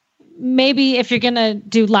 maybe if you're going to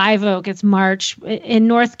do Live Oak, it's March. In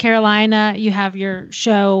North Carolina, you have your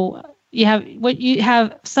show. You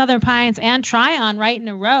have Southern Pines and Tryon right in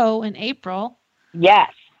a row in April.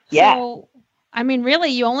 Yes. Yes. So, really,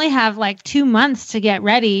 you only have 2 months to get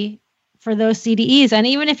ready for those CDEs. And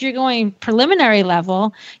even if you're going preliminary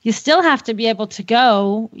level, you still have to be able to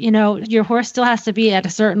go, your horse still has to be at a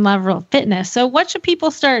certain level of fitness. So what should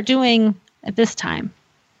people start doing at this time?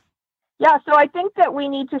 Yeah, so I think that we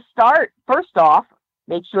need to start, first off,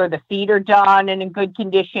 make sure the feet are done and in good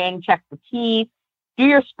condition, check the teeth, do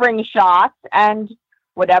your spring shots, and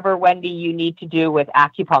whatever, Wendy, you need to do with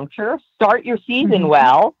acupuncture. Start your season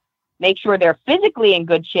well, make sure they're physically in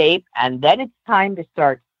good shape, and then it's time to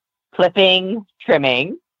start clipping,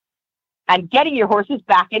 trimming, and getting your horses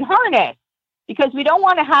back in harness, because we don't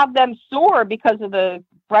want to have them sore because of the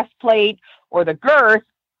breastplate or the girth,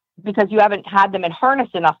 because you haven't had them in harness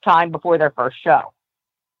enough time before their first show.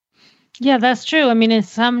 Yeah, that's true. I mean, in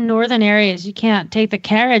some northern areas, you can't take the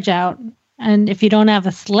carriage out. And if you don't have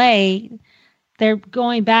a sleigh, they're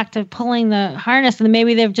going back to pulling the harness, and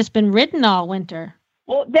maybe they've just been ridden all winter.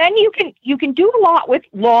 Well, then you can do a lot with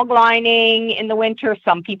log lining in the winter.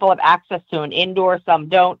 Some people have access to an indoor, some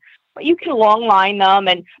don't. But you can long line them,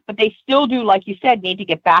 but they still do, like you said, need to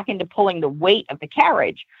get back into pulling the weight of the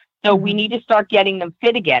carriage. So we need to start getting them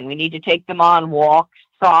fit again. We need to take them on walks,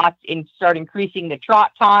 trots, and start increasing the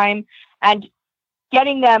trot time and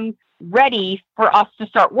getting them ready for us to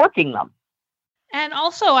start working them. And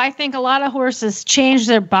also, I think a lot of horses change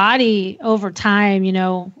their body over time. You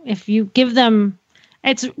know, if you give them,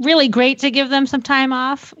 it's really great to give them some time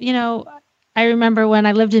off. You know, I remember when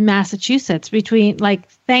I lived in Massachusetts, between like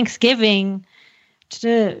Thanksgiving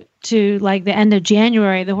to like the end of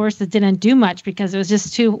January, the horses didn't do much because it was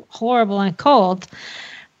just too horrible and cold.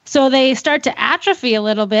 So they start to atrophy a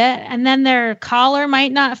little bit, and then their collar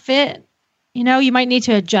might not fit. You know, you might need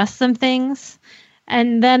to adjust some things.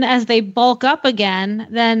 And then as they bulk up again,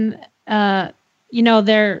 then, you know,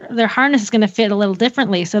 their harness is going to fit a little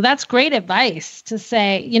differently. So that's great advice to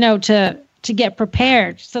say, you know, to get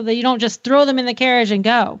prepared so that you don't just throw them in the carriage and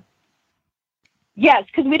go. Yes,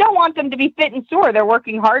 because we don't want them to be fit and sore. They're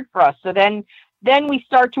working hard for us. So then we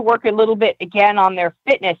start to work a little bit again on their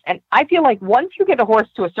fitness. And I feel like once you get a horse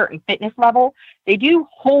to a certain fitness level, they do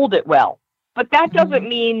hold it well. But that doesn't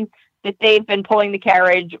mean that they've been pulling the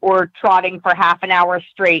carriage or trotting for half an hour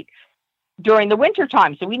straight during the winter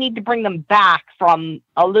time. So we need to bring them back from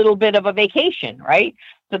a little bit of a vacation, right?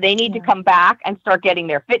 So they need to come back and start getting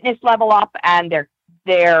their fitness level up and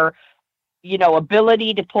their you know,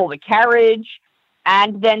 ability to pull the carriage,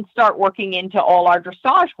 and then start working into all our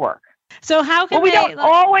dressage work. So how can we don't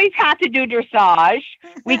always have to do dressage.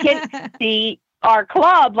 We can see our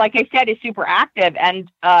club, like I said, is super active.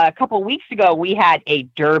 And a couple of weeks ago, we had a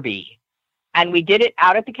derby. And we did it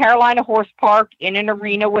out at the Carolina Horse Park in an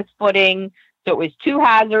arena with footing. So it was 2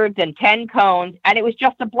 hazards and 10 cones. And it was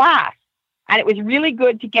just a blast. And it was really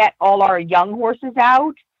good to get all our young horses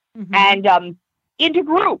out and into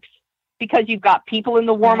groups, because you've got people in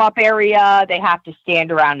the warm-up area. They have to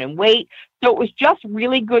stand around and wait. So it was just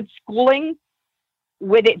really good schooling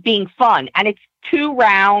with it being fun. And it's 2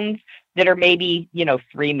 rounds that are maybe,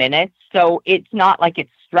 3 minutes. So it's not like it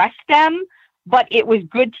stressed them, but it was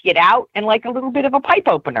good to get out and like a little bit of a pipe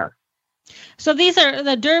opener. So these are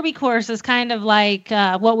the derby courses, kind of like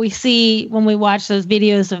what we see when we watch those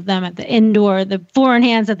videos of them at the indoor, the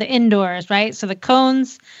 4-in-hands at the indoors, right? So the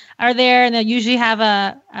cones are there, and they usually have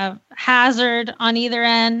a hazard on either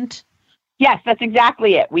end. Yes, that's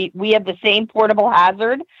exactly it. We have the same portable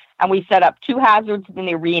hazard, and we set up 2 hazards in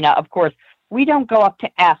the arena. Of course, we don't go up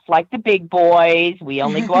to F like the big boys. We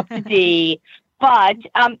only go up to D. But,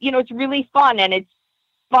 it's really fun, and it's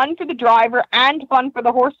fun for the driver and fun for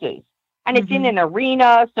the horses. And it's in an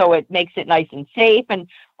arena, so it makes it nice and safe. And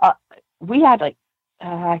we had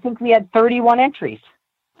I think we had 31 entries.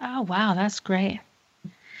 Oh, wow. That's great.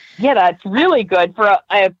 Yeah, that's really good for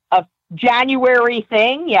a January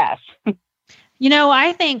thing. Yes.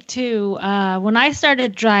 I think, too, when I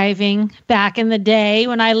started driving back in the day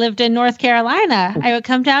when I lived in North Carolina, I would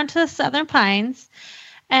come down to the Southern Pines,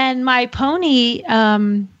 and my pony,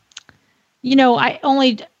 I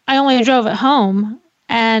only drove it home.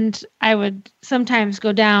 And I would sometimes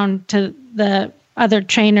go down to the other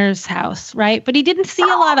trainer's house, right? But he didn't see a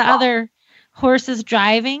lot of other horses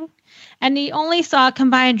driving. And he only saw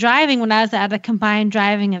combined driving when I was at a combined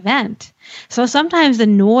driving event. So sometimes the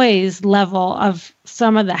noise level of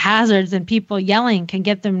some of the hazards and people yelling can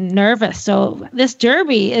get them nervous. So this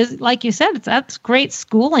derby is, like you said, that's a great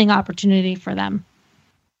schooling opportunity for them.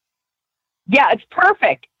 Yeah, it's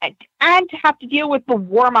perfect. And to have to deal with the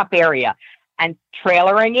warm-up area and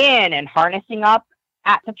trailering in and harnessing up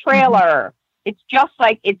at the trailer. It's just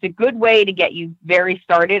it's a good way to get you very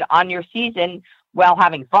started on your season while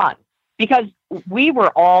having fun. Because we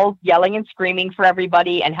were all yelling and screaming for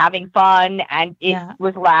everybody and having fun, and it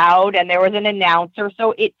was loud, and there was an announcer.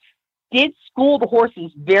 So it did school the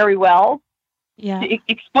horses very well to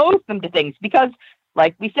expose them to things. Because,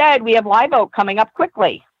 like we said, we have Live Oak coming up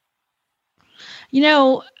quickly.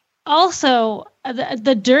 also,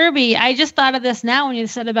 the Derby, I just thought of this now when you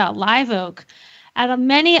said about Live Oak. At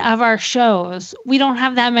many of our shows, we don't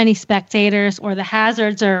have that many spectators, or the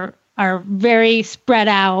hazards are very spread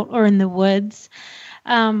out or in the woods.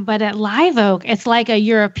 But at Live Oak, it's like a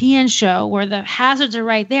European show where the hazards are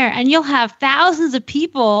right there, and you'll have thousands of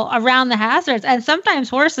people around the hazards. And sometimes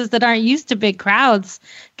horses that aren't used to big crowds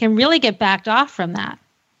can really get backed off from that.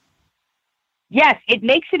 Yes, it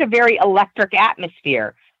makes it a very electric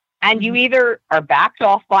atmosphere. And you either are backed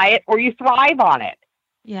off by it or you thrive on it.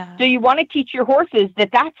 Yeah. So you want to teach your horses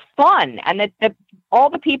that that's fun, and that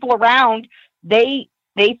all the people around, they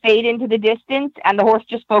fade into the distance, and the horse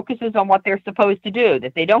just focuses on what they're supposed to do,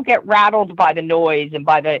 that they don't get rattled by the noise and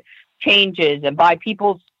by the changes and by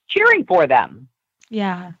people cheering for them.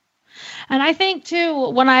 Yeah. And I think,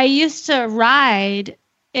 too, when I used to ride,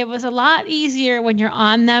 it was a lot easier when you're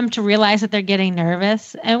on them to realize that they're getting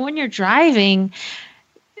nervous. And when you're driving,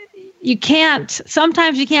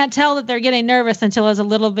 sometimes you can't tell that they're getting nervous until it's a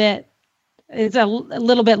little bit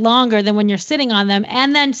longer than when you're sitting on them.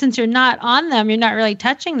 And then since you're not on them, you're not really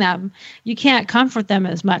touching them, you can't comfort them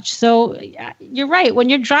as much. So you're right. When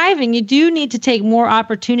you're driving, you do need to take more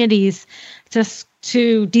opportunities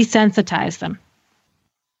to desensitize them.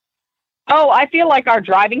 Oh, I feel like our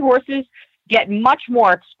driving horses get much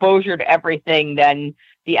more exposure to everything than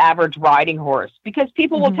the average riding horse, because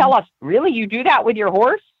people will tell us, really, you do that with your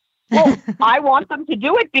horse? Well, I want them to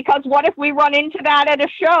do it, because what if we run into that at a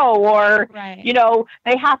show, or,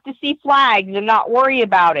 they have to see flags and not worry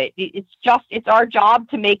about it. It's our job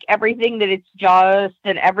to make everything that it's just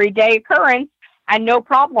an everyday occurrence and no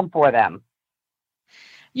problem for them.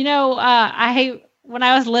 When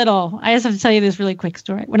I was little, I just have to tell you this really quick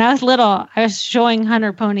story. When I was little, I was showing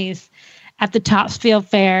hunter ponies at the Topsfield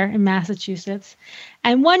Fair in Massachusetts.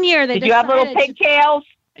 And one year Did you have little pigtails?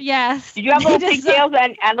 Yes. Did you have little pigtails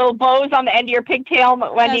and little bows on the end of your pigtail,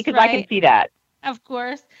 Wendy? Because I can see that. Of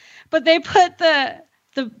course. But they put the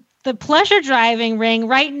pleasure driving ring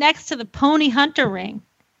right next to the pony hunter ring.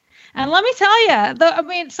 And let me tell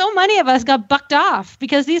you, so many of us got bucked off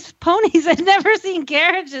because these ponies had never seen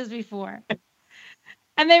carriages before.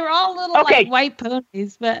 And they were all little like white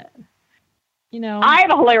ponies, but I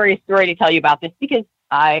have a hilarious story to tell you about this, because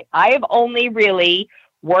I have only really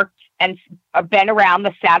worked and been around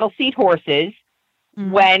the saddle seat horses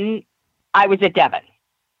when I was at Devon.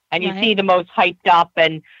 And you see the most hyped up.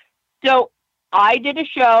 And so I did a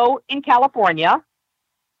show in California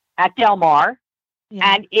at Del Mar,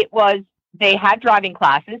 and they had driving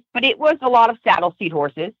classes, but it was a lot of saddle seat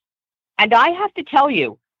horses. And I have to tell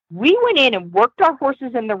you, we went in and worked our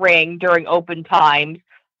horses in the ring during open times.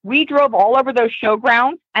 We drove all over those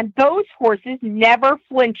showgrounds, and those horses never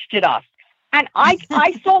flinched at us. And I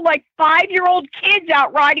saw like 5-year-old kids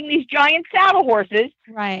out riding these giant saddle horses,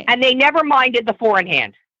 and they never minded the four in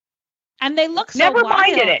hand. And they look so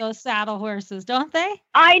wild, those saddle horses, don't they?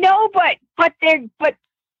 I know, but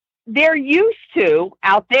they're used to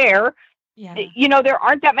out there. Yeah. There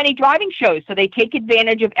aren't that many driving shows, so they take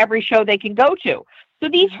advantage of every show they can go to. So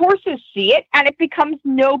these horses see it, and it becomes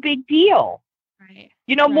no big deal. Right.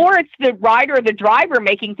 More it's the rider or the driver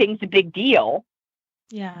making things a big deal.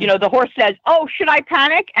 Yeah. The horse says, "Oh, should I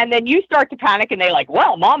panic?" And then you start to panic, and they're like,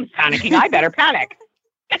 "Well, Mom's panicking. I better panic."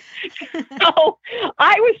 So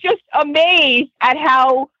I was just amazed at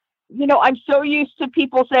how, I'm so used to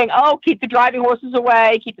people saying, "Oh, keep the driving horses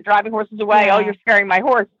away, keep the driving horses away. Yeah. Oh, you're scaring my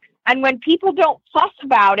horse." And when people don't fuss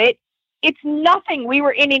about it, it's nothing. We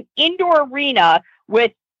were in an indoor arena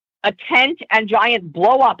with a tent and giant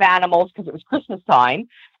blow-up animals because it was Christmas time.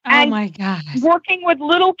 Oh my gosh. Working with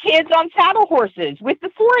little kids on saddle horses with the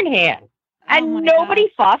four in hand. And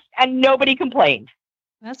nobody fussed and nobody complained.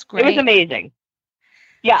 That's great. It was amazing.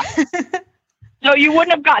 Yeah. So you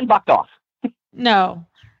wouldn't have gotten bucked off. No.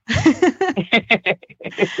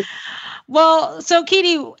 Well, so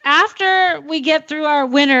Katie, after we get through our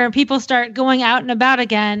winter and people start going out and about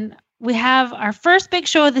again, we have our first big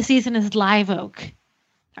show of the season is Live Oak.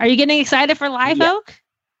 Are you getting excited for Live Oak?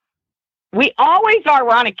 We always are.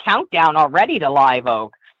 We're on a countdown already to Live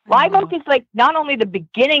Oak. Live Oak is like not only the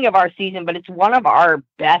beginning of our season, but it's one of our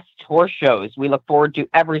best horse shows we look forward to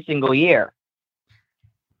every single year.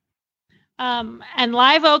 And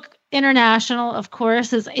Live Oak International, of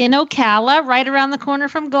course, is in Ocala, right around the corner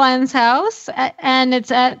from Glenn's house. And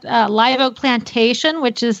it's at Live Oak Plantation,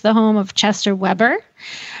 which is the home of Chester Weber.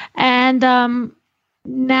 And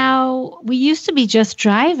now we used to be just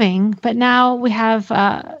driving, but now we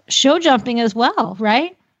have show jumping as well,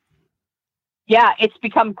 right? Yeah, it's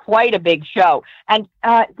become quite a big show. And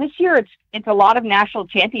this year it's a lot of national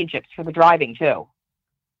championships for the driving too.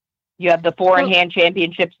 You have the four-in-hand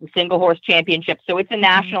championships, the single-horse championships. So it's a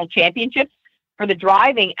national championship for the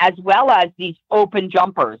driving as well as these open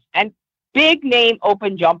jumpers. And big-name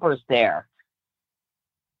open jumpers there.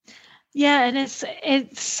 Yeah, and it's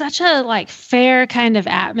such a like fair kind of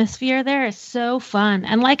atmosphere there. It's so fun.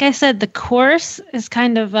 And like I said, the course is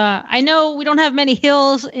kind of I know we don't have many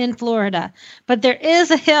hills in Florida, but there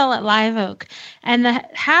is a hill at Live Oak. And the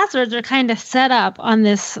hazards are kind of set up on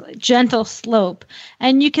this gentle slope.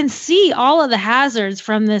 And you can see all of the hazards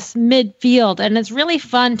from this midfield. And it's really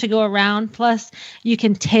fun to go around. Plus, you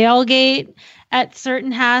can tailgate at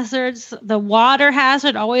certain hazards. The water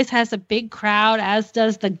hazard always has a big crowd, as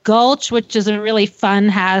does the Gulch, which is a really fun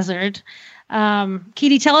hazard.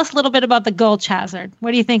 Keely, tell us a little bit about the Gulch hazard.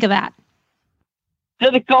 What do you think of that?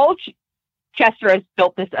 So the Gulch, Chester has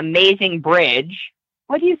built this amazing bridge.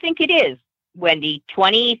 What do you think it is, Wendy?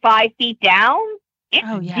 25 feet down? It's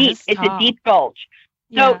deep. It's a deep gulch.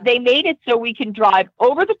 So they made it so we can drive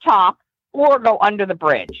over the top or go under the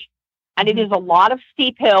bridge. And it is a lot of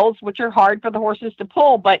steep hills, which are hard for the horses to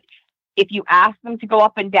pull. But if you ask them to go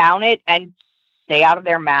up and down it and stay out of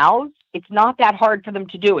their mouths, it's not that hard for them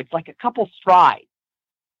to do. It's like a couple strides.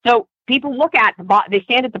 So people look at they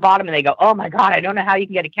stand at the bottom and they go, oh my God, I don't know how you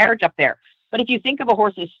can get a carriage up there. But if you think of a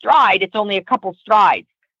horse's stride, it's only a couple strides.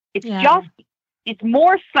 It's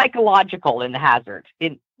more psychological in the hazard.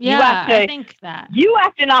 I think that. You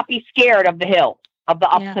have to not be scared of the hill, of the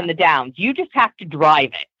ups and the downs. You just have to drive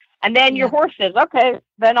it. And then your horse says, okay,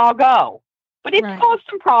 then I'll go. But it's caused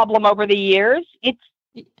some problem over the years. It's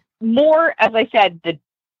more, as I said,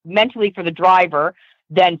 mentally for the driver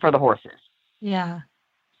than for the horses. Yeah.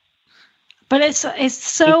 But it's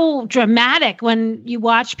so dramatic when you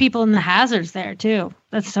watch people in the hazards there, too.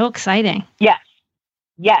 That's so exciting. Yes.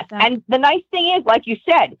 And the nice thing is, like you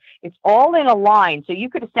said, it's all in a line. So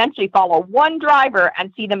you could essentially follow one driver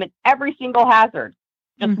and see them in every single hazard.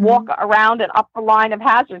 Just walk around and up the line of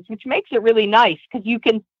hazards, which makes it really nice because you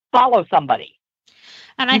can follow somebody.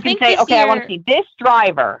 And you can say, okay, I want to see this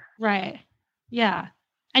driver. Right. Yeah.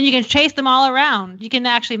 And you can chase them all around. You can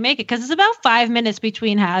actually make it because it's about 5 minutes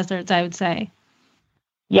between hazards, I would say.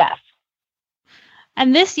 Yes.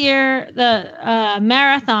 And this year, the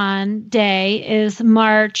marathon day is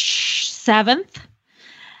March 7th.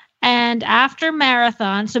 And after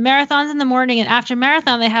marathon, so marathon's in the morning, and after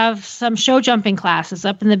marathon, they have some show jumping classes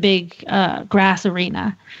up in the big grass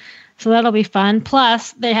arena. So that'll be fun.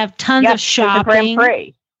 Plus, they have tons of shopping. Grand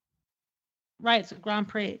Prix. Right, it's a Grand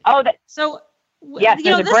Prix. Oh, so yes,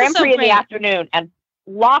 there's a Grand Prix in the afternoon, and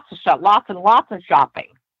lots and lots of shopping.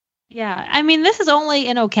 Yeah, I mean, this is only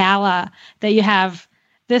in Ocala that you have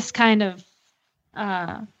this kind of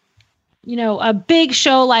a big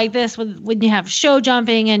show like this when you have show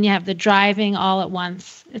jumping and you have the driving all at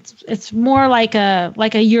once. It's more like a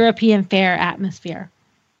European fair atmosphere.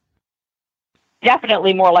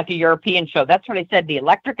 Definitely more like a European show. That's what I said. The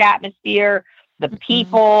electric atmosphere, the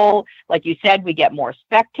people, like you said, we get more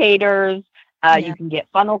spectators. You can get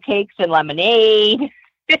funnel cakes and lemonade.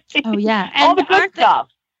 Oh yeah, and all the good stuff.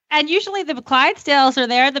 And usually the Clydesdales are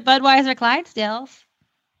there. The Budweiser Clydesdales.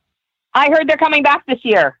 I heard they're coming back this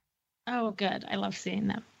year. Oh, good. I love seeing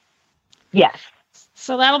them. Yes.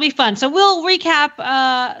 So that'll be fun. So we'll recap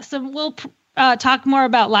we'll talk more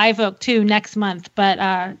about Live Oak too next month.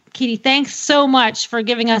 But Keely, thanks so much for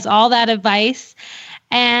giving us all that advice.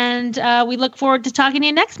 And we look forward to talking to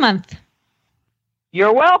you next month.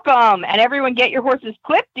 You're welcome. And everyone get your horses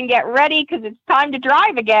clipped and get ready because it's time to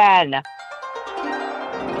drive again.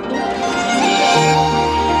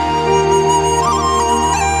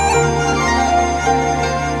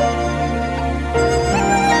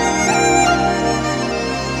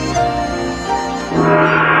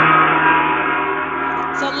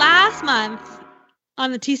 Last month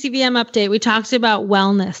on the TCVM update, we talked about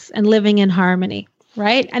wellness and living in harmony,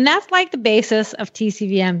 right? And that's like the basis of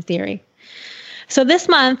TCVM theory. So this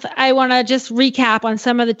month, I want to just recap on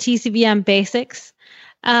some of the TCVM basics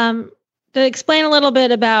to explain a little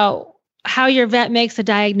bit about how your vet makes a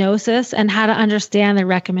diagnosis and how to understand the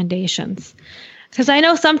recommendations. Because I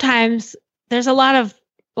know sometimes there's a lot of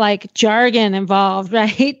like jargon involved,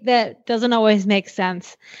 right? That doesn't always make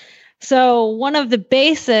sense. So one of the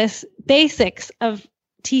basics of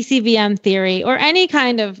TCVM theory or any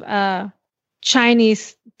kind of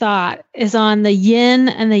Chinese thought is on the yin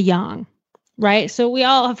and the yang, right? So we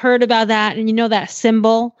all have heard about that, and you know that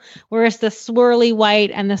symbol where it's the swirly white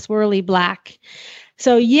and the swirly black.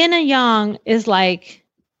 So yin and yang is like,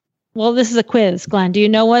 well, this is a quiz, Glenn. Do you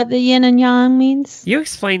know what the yin and yang means? You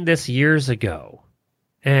explained this years ago,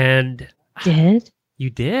 and did. You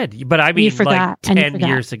did, but I mean like 10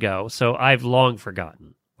 years ago, so I've long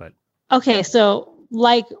forgotten. But okay, so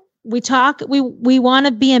like we want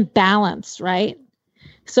to be in balance, right?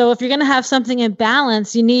 So if you're going to have something in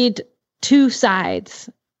balance, you need two sides,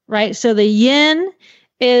 right? So the yin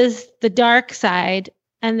is the dark side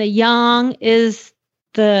and the yang is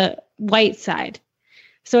the white side.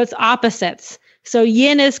 So it's opposites. So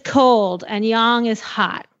yin is cold and yang is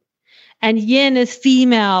hot. And yin is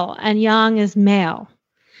female and yang is male.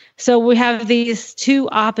 So we have these two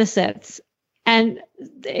opposites. And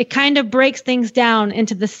it kind of breaks things down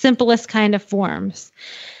into the simplest kind of forms.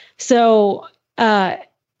 So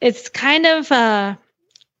it's kind of a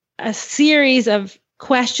series of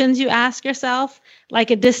questions you ask yourself,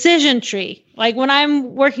 like a decision tree. Like when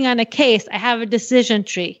I'm working on a case, I have a decision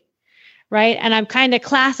tree, right? And I'm kind of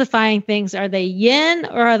classifying things. Are they yin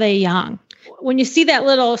or are they yang? When you see that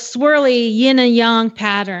little swirly yin and yang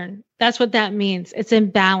pattern, that's what that means. It's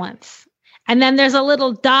in balance. And then there's a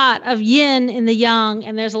little dot of yin in the yang,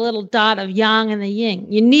 and there's a little dot of yang in the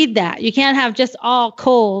yin. You need that. You can't have just all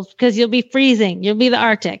cold because you'll be freezing. You'll be the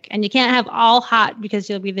Arctic. And you can't have all hot because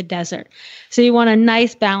you'll be the desert. So you want a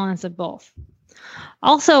nice balance of both.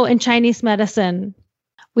 Also, in Chinese medicine,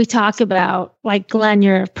 we talk about, like Glenn,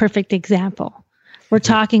 you're a perfect example. We're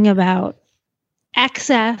talking about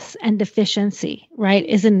excess and deficiency, right?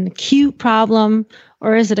 Is it an acute problem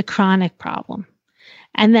or is it a chronic problem?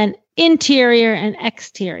 And then interior and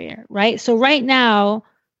exterior, right? So right now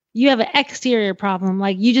you have an exterior problem,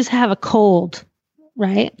 like you just have a cold,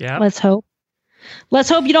 right? Yeah. Let's hope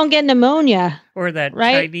you don't get pneumonia. Or that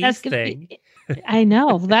right? Chinese thing. I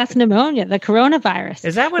know, that's pneumonia, the coronavirus.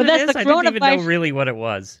 Is that what it is? I didn't even know really what it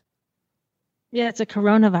was. Yeah, it's a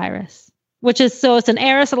coronavirus, which is, so it's an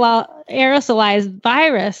aerosolized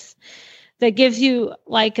virus that gives you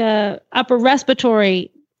like a upper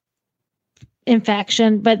respiratory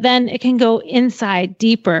infection, but then it can go inside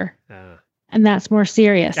deeper, and that's more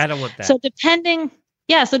serious. I don't want that. So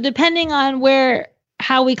depending on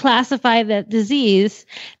how we classify the disease,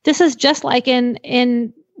 this is just like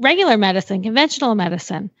in regular medicine, conventional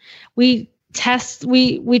medicine. We try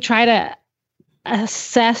to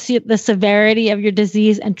assess the severity of your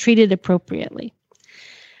disease and treat it appropriately.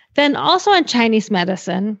 Then also in Chinese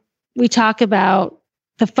medicine, we talk about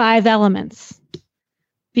the 5 elements,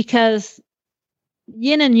 because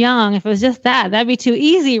yin and yang, if it was just that'd be too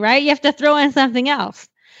easy, right? You have to throw in something else.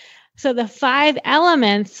 So the 5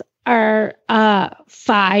 elements are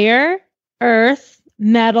fire, earth,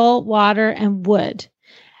 metal, water, and wood.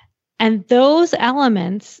 And those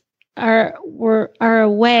elements are a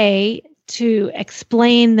way to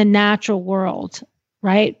explain the natural world,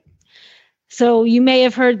 right? So you may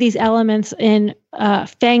have heard these elements in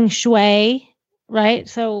Feng Shui, right?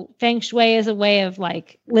 So Feng Shui is a way of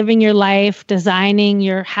like living your life, designing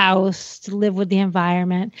your house to live with the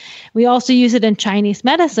environment. We also use it in Chinese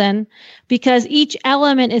medicine because each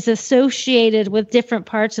element is associated with different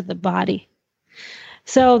parts of the body.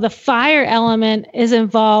 So the fire element is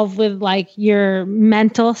involved with like your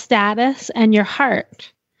mental status and your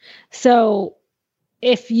heart. So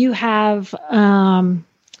if you have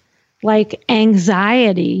like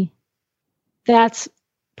anxiety, that's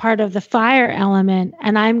part of the fire element,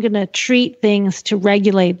 and I'm going to treat things to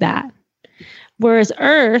regulate that. Whereas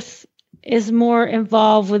earth is more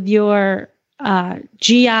involved with your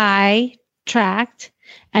GI tract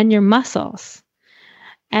and your muscles.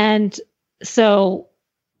 And so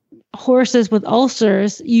horses with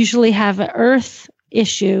ulcers usually have an earth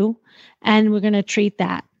issue, and we're going to treat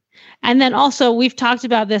that. And then also, we've talked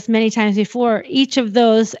about this many times before, each of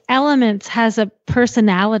those elements has a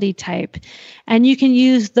personality type, and you can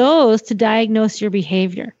use those to diagnose your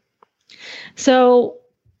behavior. So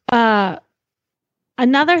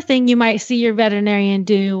another thing you might see your veterinarian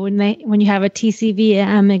do when you have a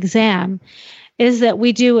TCVM exam is that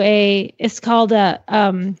we do it's called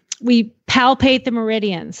we palpate the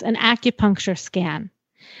meridians, an acupuncture scan.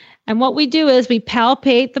 And what we do is we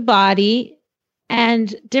palpate the body,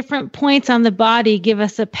 and different points on the body give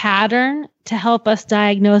us a pattern to help us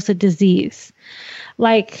diagnose a disease.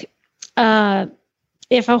 Like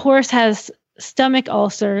if a horse has stomach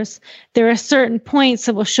ulcers, there are certain points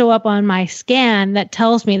that will show up on my scan that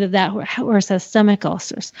tells me that horse has stomach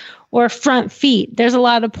ulcers. Or front feet. There's a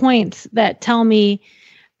lot of points that tell me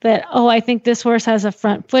that, I think this horse has a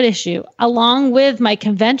front foot issue, along with my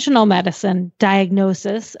conventional medicine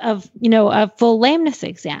diagnosis of, a full lameness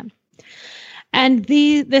exam. And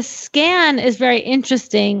this scan is very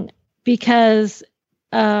interesting because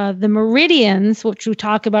the meridians, which we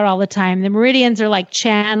talk about all the time, the meridians are like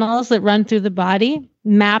channels that run through the body,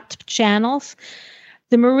 mapped channels.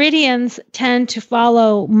 The meridians tend to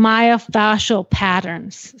follow myofascial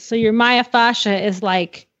patterns. So your myofascia is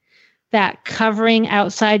like that covering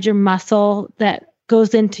outside your muscle that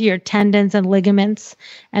goes into your tendons and ligaments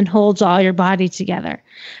and holds all your body together.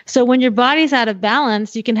 So when your body's out of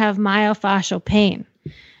balance, you can have myofascial pain.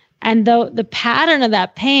 And the pattern of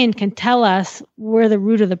that pain can tell us where the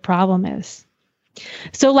root of the problem is.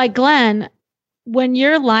 So like Glenn, when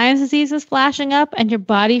your Lyme's disease is flashing up and your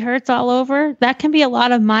body hurts all over, that can be a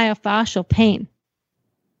lot of myofascial pain.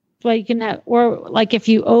 So you can have, or like if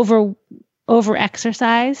you over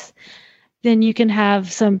exercise, then you can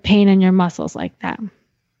have some pain in your muscles like that.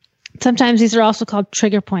 Sometimes these are also called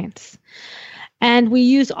trigger points. And we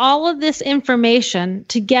use all of this information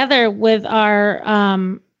together with our,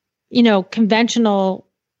 conventional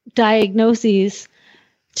diagnoses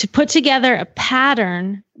to put together a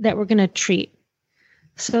pattern that we're going to treat.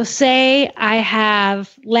 So say I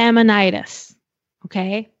have laminitis,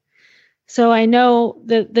 okay? So I know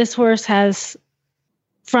that this horse has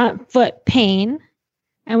front foot pain,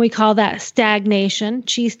 and we call that stagnation,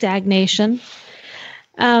 chi stagnation.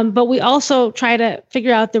 But we also try to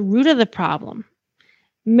figure out the root of the problem.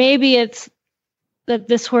 Maybe it's that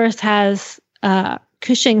this horse has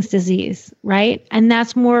Cushing's disease, right? And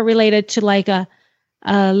that's more related to like a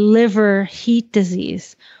liver heat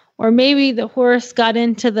disease. Or maybe the horse got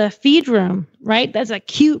into the feed room, right? That's an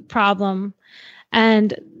acute problem,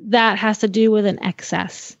 and that has to do with an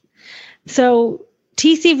excess. So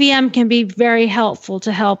TCVM can be very helpful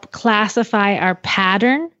to help classify our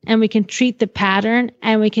pattern, and we can treat the pattern,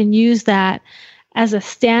 and we can use that as a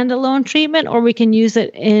standalone treatment, or we can use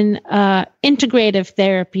it in integrative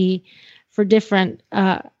therapy for different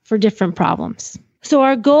problems. So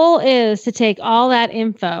our goal is to take all that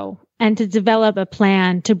info and to develop a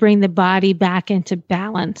plan to bring the body back into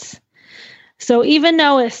balance. So even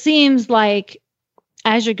though it seems like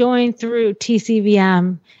as you're going through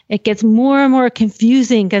TCVM, it gets more and more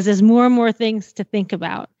confusing because there's more and more things to think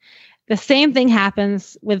about. The same thing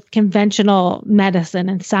happens with conventional medicine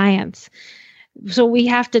and science. So we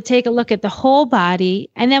have to take a look at the whole body,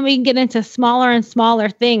 and then we can get into smaller and smaller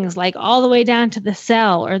things, like all the way down to the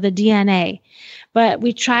cell or the DNA. But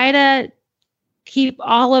we try to keep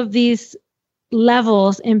all of these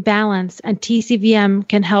levels in balance, and TCVM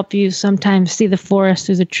can help you sometimes see the forest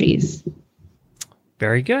through the trees.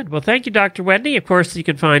 Very good. Well, thank you, Dr. Wendy. Of course, you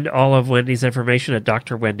can find all of Wendy's information at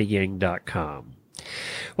drwendyying.com.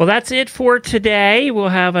 Well, that's it for today. We'll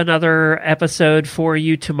have another episode for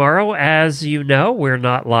you tomorrow. As you know, we're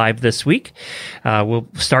not live this week. We'll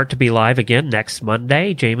start to be live again next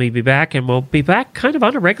Monday. Jamie will be back, and we'll be back kind of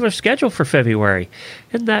on a regular schedule for February.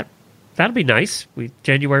 And that'll be nice.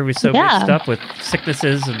 January was so mixed up with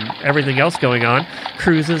sicknesses and everything else going on,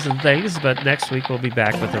 cruises and things, but next week we'll be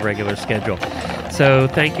back with a regular schedule. So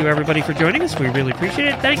thank you, everybody, for joining us. We really appreciate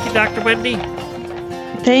it. Thank you, Dr. Wendy.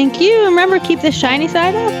 Thank you. Remember, keep the shiny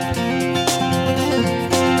side up.